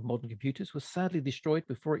future of modern computers, was sadly destroyed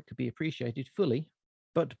before it could be appreciated fully.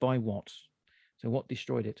 But by what? So what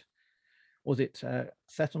destroyed it? Was it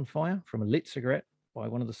set on fire from a lit cigarette by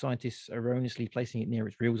one of the scientists erroneously placing it near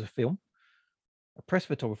its reels of film? A press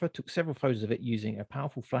photographer took several photos of it using a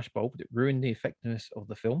powerful flash bulb that ruined the effectiveness of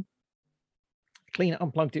the film. A cleaner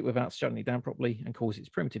unplugged it without shutting it down properly and caused its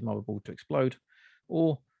primitive motherboard to explode.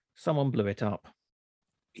 Or someone blew it up.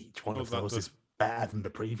 Each one of those is better than the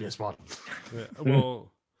previous one. Yeah,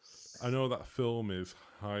 well, I know that film is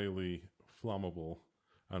highly flammable,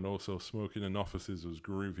 and also smoking in offices was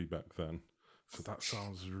groovy back then. So that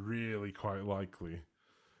sounds really quite likely.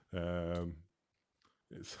 It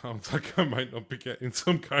sounds like I might not be getting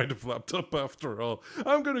some kind of laptop after all.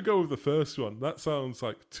 I'm going to go with the first one. That sounds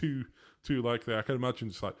like too likely. I can imagine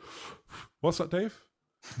just like, what's that, Dave?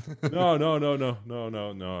 No.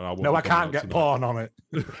 No, I can't get porn on it.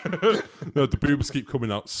 No, the boobs keep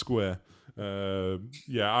coming out square.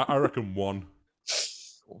 Yeah, I reckon 1.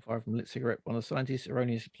 Fire from lit cigarette. One of the scientists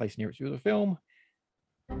erroneously placed near its reel of film.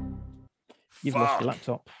 You've lost your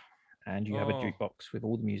laptop, and you have a jukebox with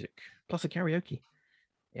all the music plus a karaoke.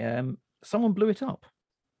 Someone blew it up.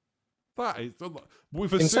 That is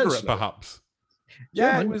with a cigarette, perhaps.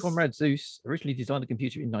 German Conrad Zuse originally designed a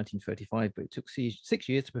computer in 1935, but it took 6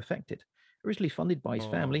 years to perfect it. Originally funded by his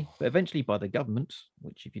family, but eventually by the government,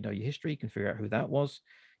 which, if you know your history, you can figure out who that was.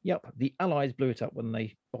 Yep, the Allies blew it up when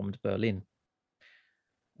they bombed Berlin.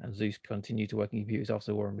 And Zuse continued to work in computers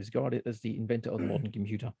after the war and was regarded as the inventor of the modern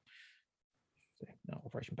computer. So, no,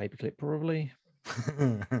 Operation Paperclip, probably.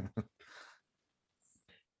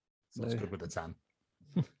 That's good with a 10.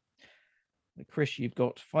 Chris, you've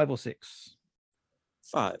got 5 or 6.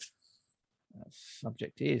 5.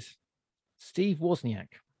 Subject is Steve Wozniak.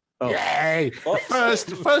 Oh, Yay! what?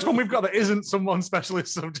 First one we've got that isn't someone's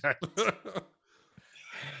specialist subject.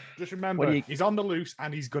 Just remember, he's on the loose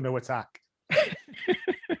and he's going to attack.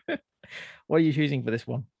 What are you choosing for this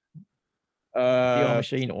one? VR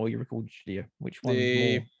machine or your recording studio? Which one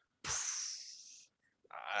more?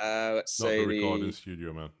 Let's Not say the recording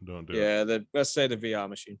studio, man. Don't do it. Yeah, let's say the VR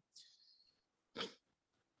machine.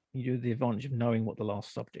 You do the advantage of knowing what the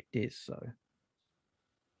last subject is. So,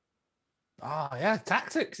 Yeah,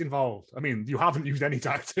 tactics involved. I mean, you haven't used any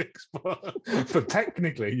tactics, but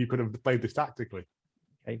technically, you could have played this tactically.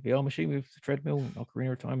 okay, VR machine with the treadmill,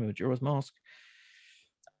 Ocarina of Time, and Majora's Mask.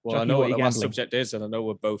 Well, Chucky, I know what what are the you last gambling? subject is, and I know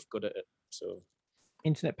we're both good at it. So,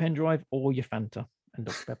 Internet pen drive or your Fanta and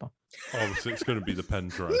Dr Pepper. Obviously, it's going to be the pen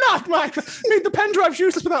drive. Not Mike. The pen drive's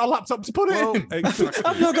useless without a laptop to put it Well, in. exactly.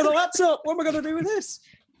 I've not got a laptop. What am I going to do with this?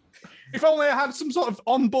 If only I had some sort of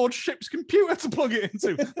onboard ship's computer to plug it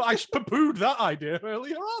into. But I poo-pooed that idea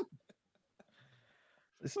earlier on.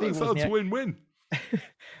 Steve That sounds Wozniak, win-win.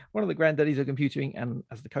 one of the granddaddies of computing and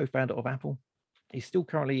as the co-founder of Apple. He's still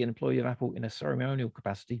currently an employee of Apple in a ceremonial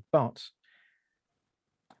capacity, but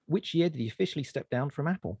which year did he officially step down from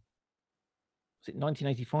Apple? Was it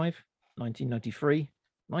 1985, 1993,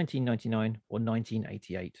 1999, or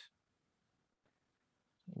 1988?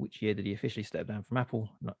 Which year did he officially step down from Apple?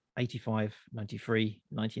 85, 93,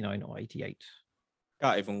 99, or 88?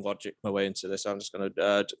 Can't even logic my way into this. I'm just going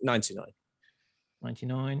to 99.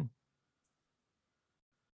 99.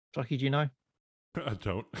 Chucky, do you know? I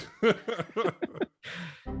don't. It's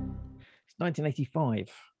 1985.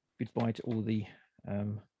 Goodbye to all the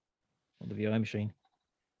VR machine.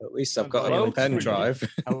 At least I've got Hello a pen to you. drive.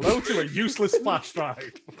 Hello to a useless flash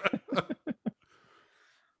drive.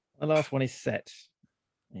 The last one is set.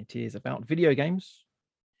 It is about video games.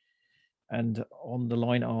 And on the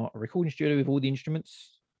line are a recording studio with all the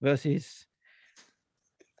instruments versus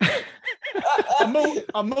a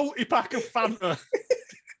multi-pack of Fanta.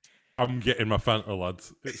 I'm getting my Fanta,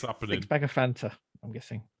 lads. It's happening. 6 bag of Fanta, I'm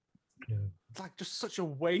guessing. It's like just such a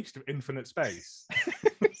waste of infinite space.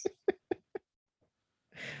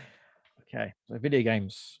 Okay, so video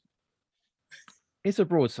games. It's a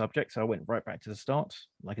broad subject, so I went right back to the start,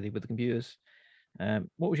 like I did with the computers.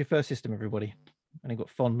 What was your first system, everybody? And I got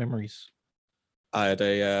fond memories. I had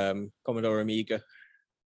a Commodore Amiga.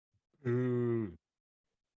 Ooh.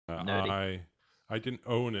 Nerdy. I didn't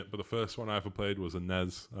own it, but the first one I ever played was a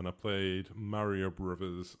NES, and I played Mario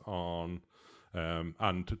Brothers on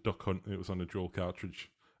and Duck Hunt. It was on a dual cartridge,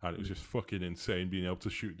 and it was just fucking insane being able to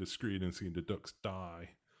shoot the screen and seeing the ducks die.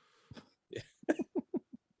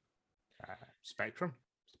 Spectrum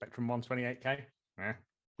 128K. Yeah.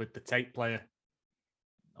 With the tape player.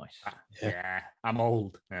 Nice. Yeah, I'm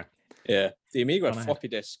old. Yeah. Yeah, the Amiga Gone had ahead. floppy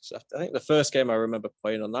disks. I think the first game I remember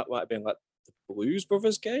playing on that might have been like the Blues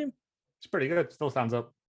Brothers game. It's pretty good. Still stands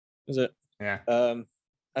up. Is it? Yeah.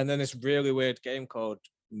 And then this really weird game called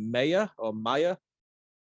Maya,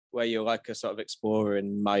 where you're like a sort of explorer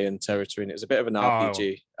in Mayan territory, and it's a bit of an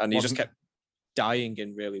RPG, and you just wasn't- kept dying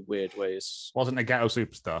in really weird ways. Wasn't a ghetto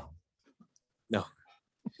superstar. No.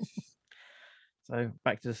 So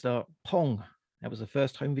back to the start. Pong. That was the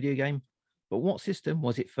first home video game. But what system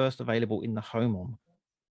was it first available in the home on?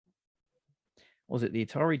 Was it the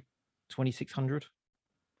Atari 2600,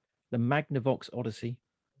 the Magnavox Odyssey,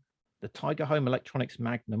 the Tiger Home Electronics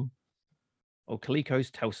Magnum, or Coleco's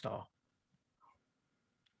Telstar?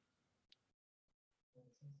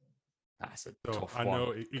 That's a So tough I one.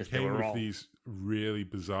 know it 'cause they came were with all- these really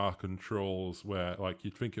bizarre controls where, like,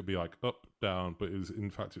 you'd think it'd be like up, down, but it was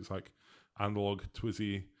in fact it's like analog,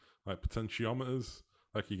 twizzy, like potentiometers.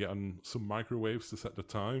 Like you get on some microwaves to set the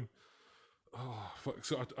time. Oh fuck!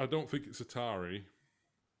 So I don't think it's Atari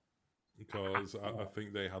because I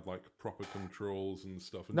think they had like proper controls and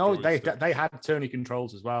stuff. And No, joysticks. they had turny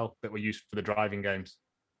controls as well that were used for the driving games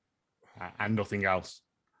and nothing else.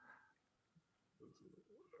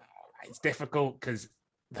 It's difficult because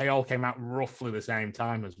they all came out roughly the same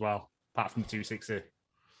time as well, apart from the 260.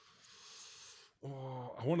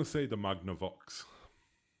 Oh, I want to say the Magnavox.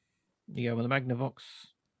 You go with the Magnavox.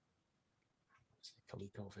 It's the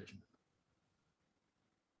Coleco version.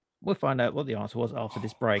 We'll find out what the answer was after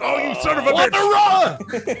this break. Oh, you son of a What bitch!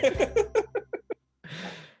 the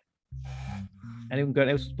Anyone got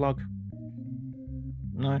else to plug?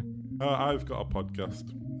 No? I've got a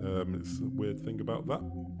podcast. It's a weird thing about that,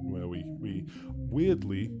 where we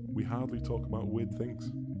weirdly we hardly talk about weird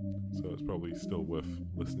things. So it's probably still worth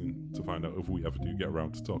listening to find out if we ever do get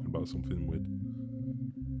around to talking about something weird.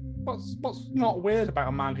 What's not weird about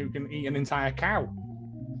a man who can eat an entire cow?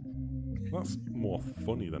 That's more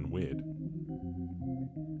funny than weird.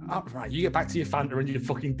 Oh, right, you get back to your Fanta and your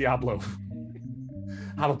fucking Diablo.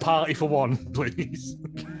 Have a party for one, please.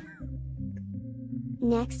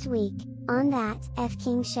 Next week on That F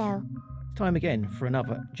King Show. Time again for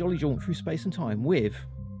another jolly jaunt through space and time with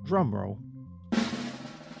drumroll.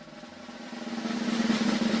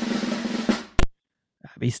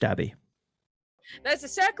 Abby Stabby. There's a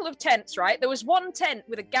circle of tents, right? There was one tent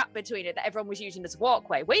with a gap between it that everyone was using as a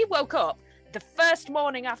walkway. We woke up the first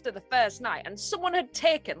morning after the first night and someone had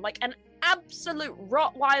taken like an absolute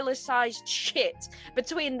Rottweiler-sized shit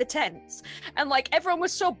between the tents. And like everyone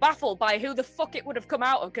was so baffled by who the fuck it would have come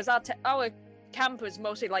out of because our camp was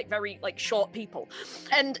mostly like very like short people.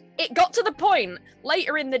 And it got to the point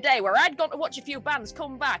later in the day where I'd gone to watch a few bands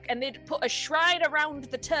come back and they'd put a shrine around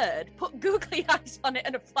the turd, put googly eyes on it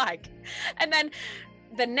and a flag. And then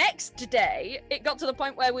the next day, it got to the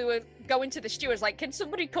point where we were going to the stewards, like, can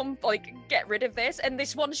somebody come, like, get rid of this? And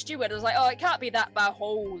this one steward was like, oh, it can't be that bad.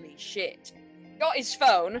 Holy shit. Got his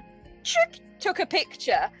phone, took a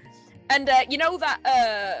picture, and you know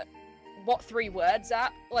that, what 3 words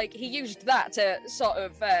app? Like, he used that to sort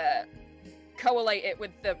of collate it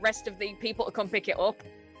with the rest of the people to come pick it up.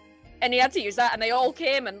 And he had to use that, and they all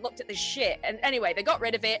came and looked at the shit. And anyway, they got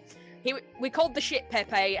rid of it. We called the shit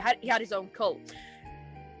Pepe. He had his own cult.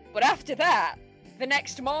 But after that, the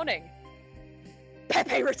next morning,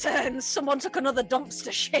 Pepe returns. Someone took another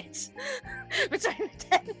dumpster shit between the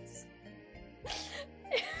tents.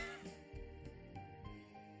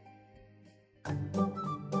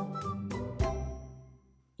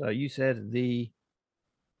 So you said the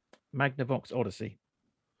Magnavox Odyssey.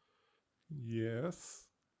 Yes.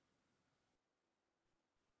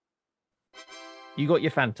 You got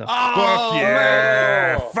your Fanta. Fuck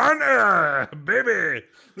yeah! Fanta, baby.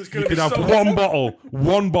 You can have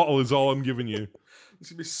one bottle is all I'm giving you. There's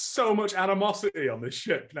gonna be so much animosity on this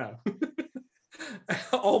ship now.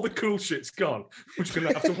 All the cool shit's gone. We're just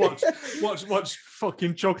gonna have to watch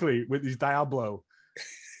fucking Chuckley with his Diablo.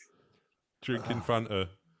 Drinking Fanta.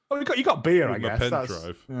 Oh, you got beer, I with my guess. pen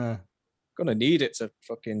drive. Yeah. Gonna need it to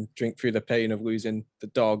fucking drink through the pain of losing the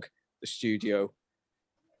dog, the studio,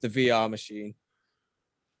 the VR machine.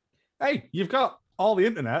 Hey, you've got all the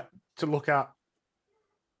internet to look at.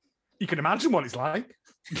 You can imagine what it's like.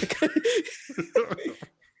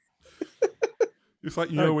 It's like,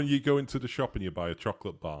 you know, when you go into the shop and you buy a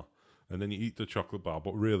chocolate bar and then you eat the chocolate bar,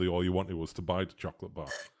 but really all you wanted was to buy the chocolate bar.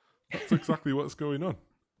 That's exactly what's going on.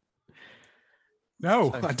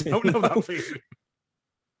 No, I don't know that feeling.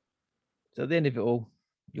 So at the end of it all,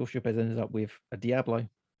 your ship has ended up with a Diablo,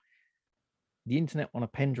 the internet on a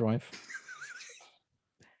pen drive,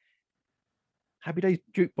 Happy Days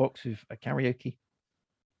jukebox with a karaoke,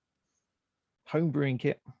 home brewing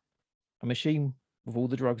kit, a machine with all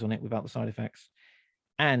the drugs on it without the side effects,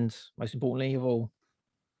 and most importantly of all,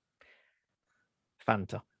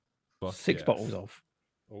 Fanta. But 6 yes. bottles of.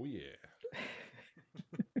 Oh, yeah.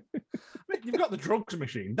 I mean, you've got the drugs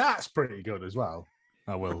machine. That's pretty good as well.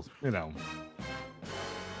 I will, you know.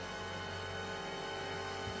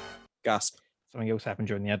 Gasp. Something else happened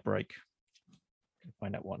during the ad break.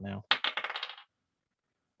 Find out what now.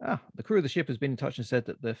 The crew of the ship has been in touch and said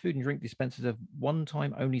that the food and drink dispensers have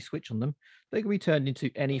one-time only switch on them. They can be turned into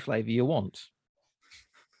any flavour you want.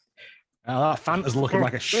 That Fanta's looking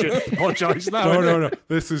like a shit choice now. No.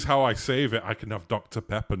 This is how I save it. I can have Dr.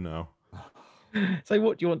 Pepper now. So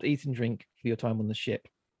what do you want to eat and drink for your time on the ship?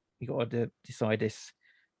 You got to decide this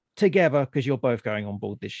together because you're both going on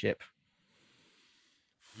board this ship.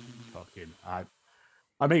 Fucking,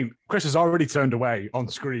 I mean, Chris has already turned away on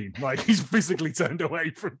screen. Like, he's physically turned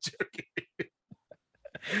away from Chucky.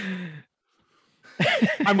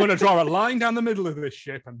 I'm going to draw a line down the middle of this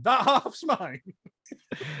ship, and that half's mine.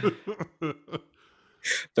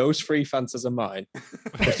 Those 3 Fantas are mine.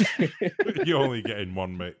 You're only getting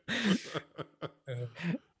one, mate.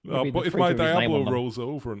 Maybe But the if my fridge with his name on Diablo them. rolls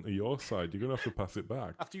over onto your side, you're going to have to pass it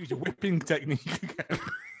back. I have to use your whipping technique again.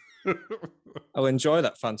 I'll enjoy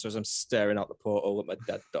that Fanta as I'm staring out the portal at my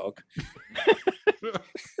dead dog.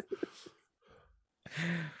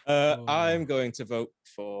 I'm going to vote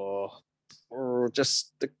for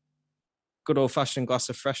just the good old-fashioned glass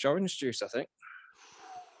of fresh orange juice, I think.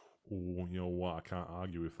 Oh, you know what? I can't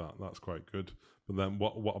argue with that. That's quite good. But then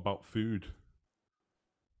what about food?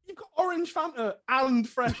 You've got orange Fanta and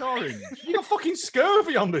fresh orange. You got fucking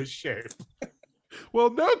scurvy on this ship.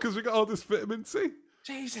 Well, no, because we got all this vitamin C.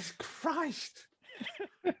 Jesus Christ.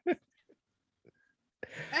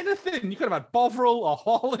 Anything. You could have had Bovril or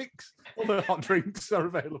Horlicks. Other hot drinks are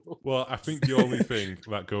available. Well, I think the only thing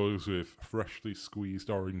that goes with freshly squeezed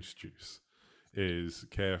orange juice is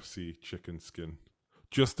KFC chicken skin.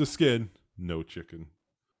 Just the skin, no chicken.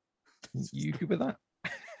 You good with that?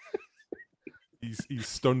 He's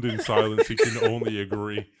stunned in silence. He can only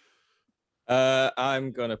agree.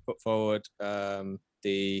 I'm gonna put forward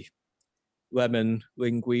the lemon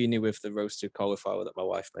linguine with the roasted cauliflower that my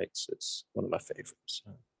wife makes. It's one of my favourites.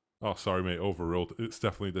 Oh, sorry, mate. Overruled. It's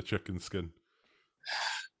definitely the chicken skin.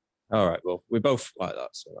 All right, well, we both like that,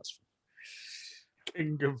 so that's fine.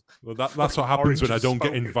 King of Well, that's what happens when I Orange don't get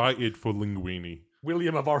spoken. invited for linguine.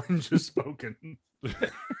 William of Orange has spoken.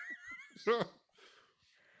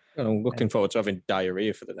 And I'm looking forward to having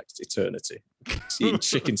diarrhea for the next eternity. Eating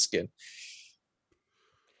chicken skin.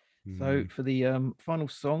 So for the final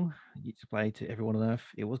song you to play to everyone on Earth,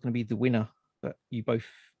 it was going to be The Winner, but you both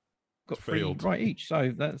got Failed. 3 right each.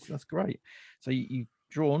 So that's great. So you've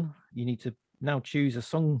drawn. You need to now choose a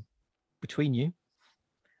song between you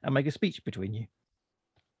and make a speech between you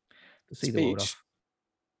to see the world Speech. off.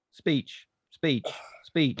 Speech, speech,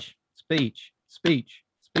 speech, speech, speech,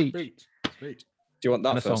 speech. Speech. Do you want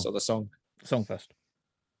And that a first song. or the song? Song first.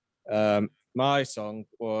 My song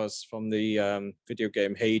was from the video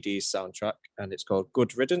game Hades soundtrack, and it's called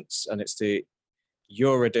Good Riddance, and it's the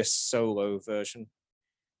Eurydice solo version.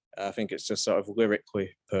 I think it's just sort of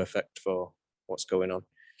lyrically perfect for what's going on.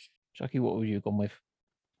 Chucky, what would you have gone with?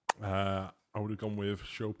 I would have gone with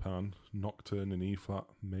Chopin Nocturne in E flat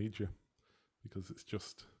major because it's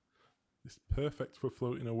perfect for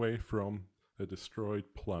floating away from a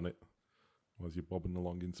destroyed planet as you're bobbing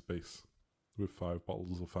along in space with 5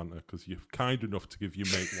 bottles of Fanta because you're kind enough to give your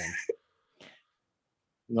mate one.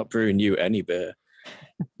 I'm not brewing you any beer.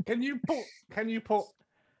 Can you put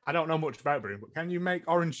I don't know much about brewing, but can you make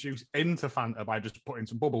orange juice into Fanta by just putting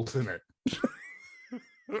some bubbles in it?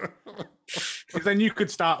 Because then you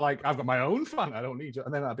could start like, I've got my own Fanta, I don't need you.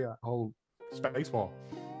 And then that'd be like a whole space war.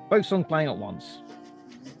 Both songs playing at once.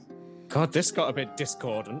 God, this got a bit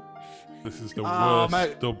discordant. This is the Ah, worst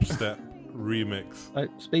mate. dubstep remix. So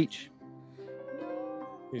speech.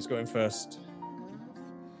 Who's going first?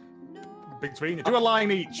 Between you. Do a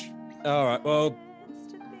line each. All right, well,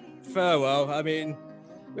 farewell. I mean,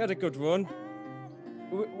 we had a good run.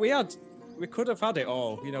 We could have had it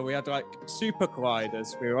all. You know, we had like super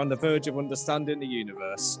colliders. We were on the verge of understanding the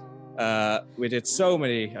universe. We did so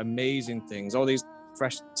many amazing things. All these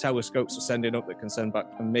fresh telescopes we're sending up that can send back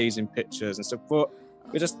amazing pictures and stuff. But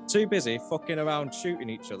we're just too busy fucking around shooting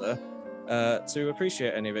each other to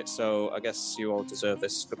appreciate any of it. So I guess you all deserve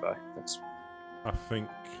this. Goodbye. Thanks. I think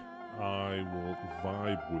I will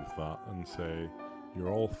vibe with that and say, you're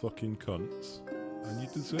all fucking cunts and you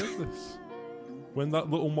deserve this. When that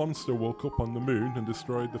little monster woke up on the moon and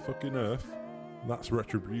destroyed the fucking Earth, that's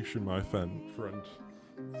retribution, my friend.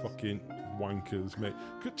 Fucking wankers, mate.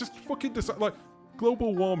 Just fucking decide. Like,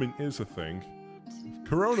 global warming is a thing.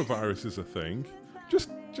 Coronavirus is a thing.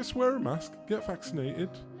 Just wear a mask, get vaccinated,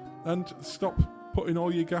 and stop putting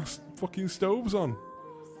all your gas fucking stoves on.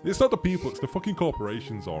 It's not the people, it's the fucking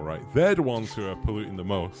corporations, alright. They're the ones who are polluting the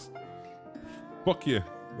most. Fuck you.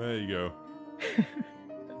 There you go.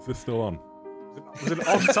 Is this still on? It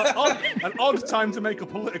was an odd time to make a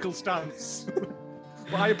political stance.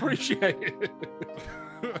 But I appreciate it.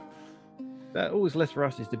 All that's left for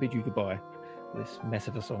us is to bid you goodbye. This mess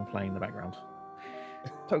of a song playing in the background.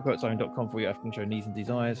 TotalCoatzOwn.com for your F King Show needs and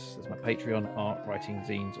desires. There's my Patreon, art, writing,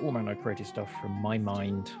 zines, all manner of creative stuff from my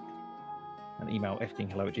mind. And email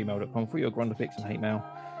fkinghello@gmail.com for your Grundlepics and hate mail.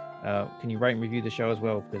 Can you rate and review the show as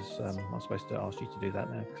well? Because I'm supposed to ask you to do that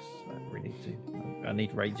now because I really need to. I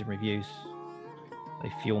need ratings and reviews.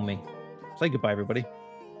 They fuel me. Say goodbye, everybody.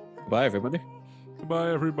 Bye, everybody.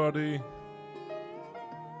 Goodbye, everybody.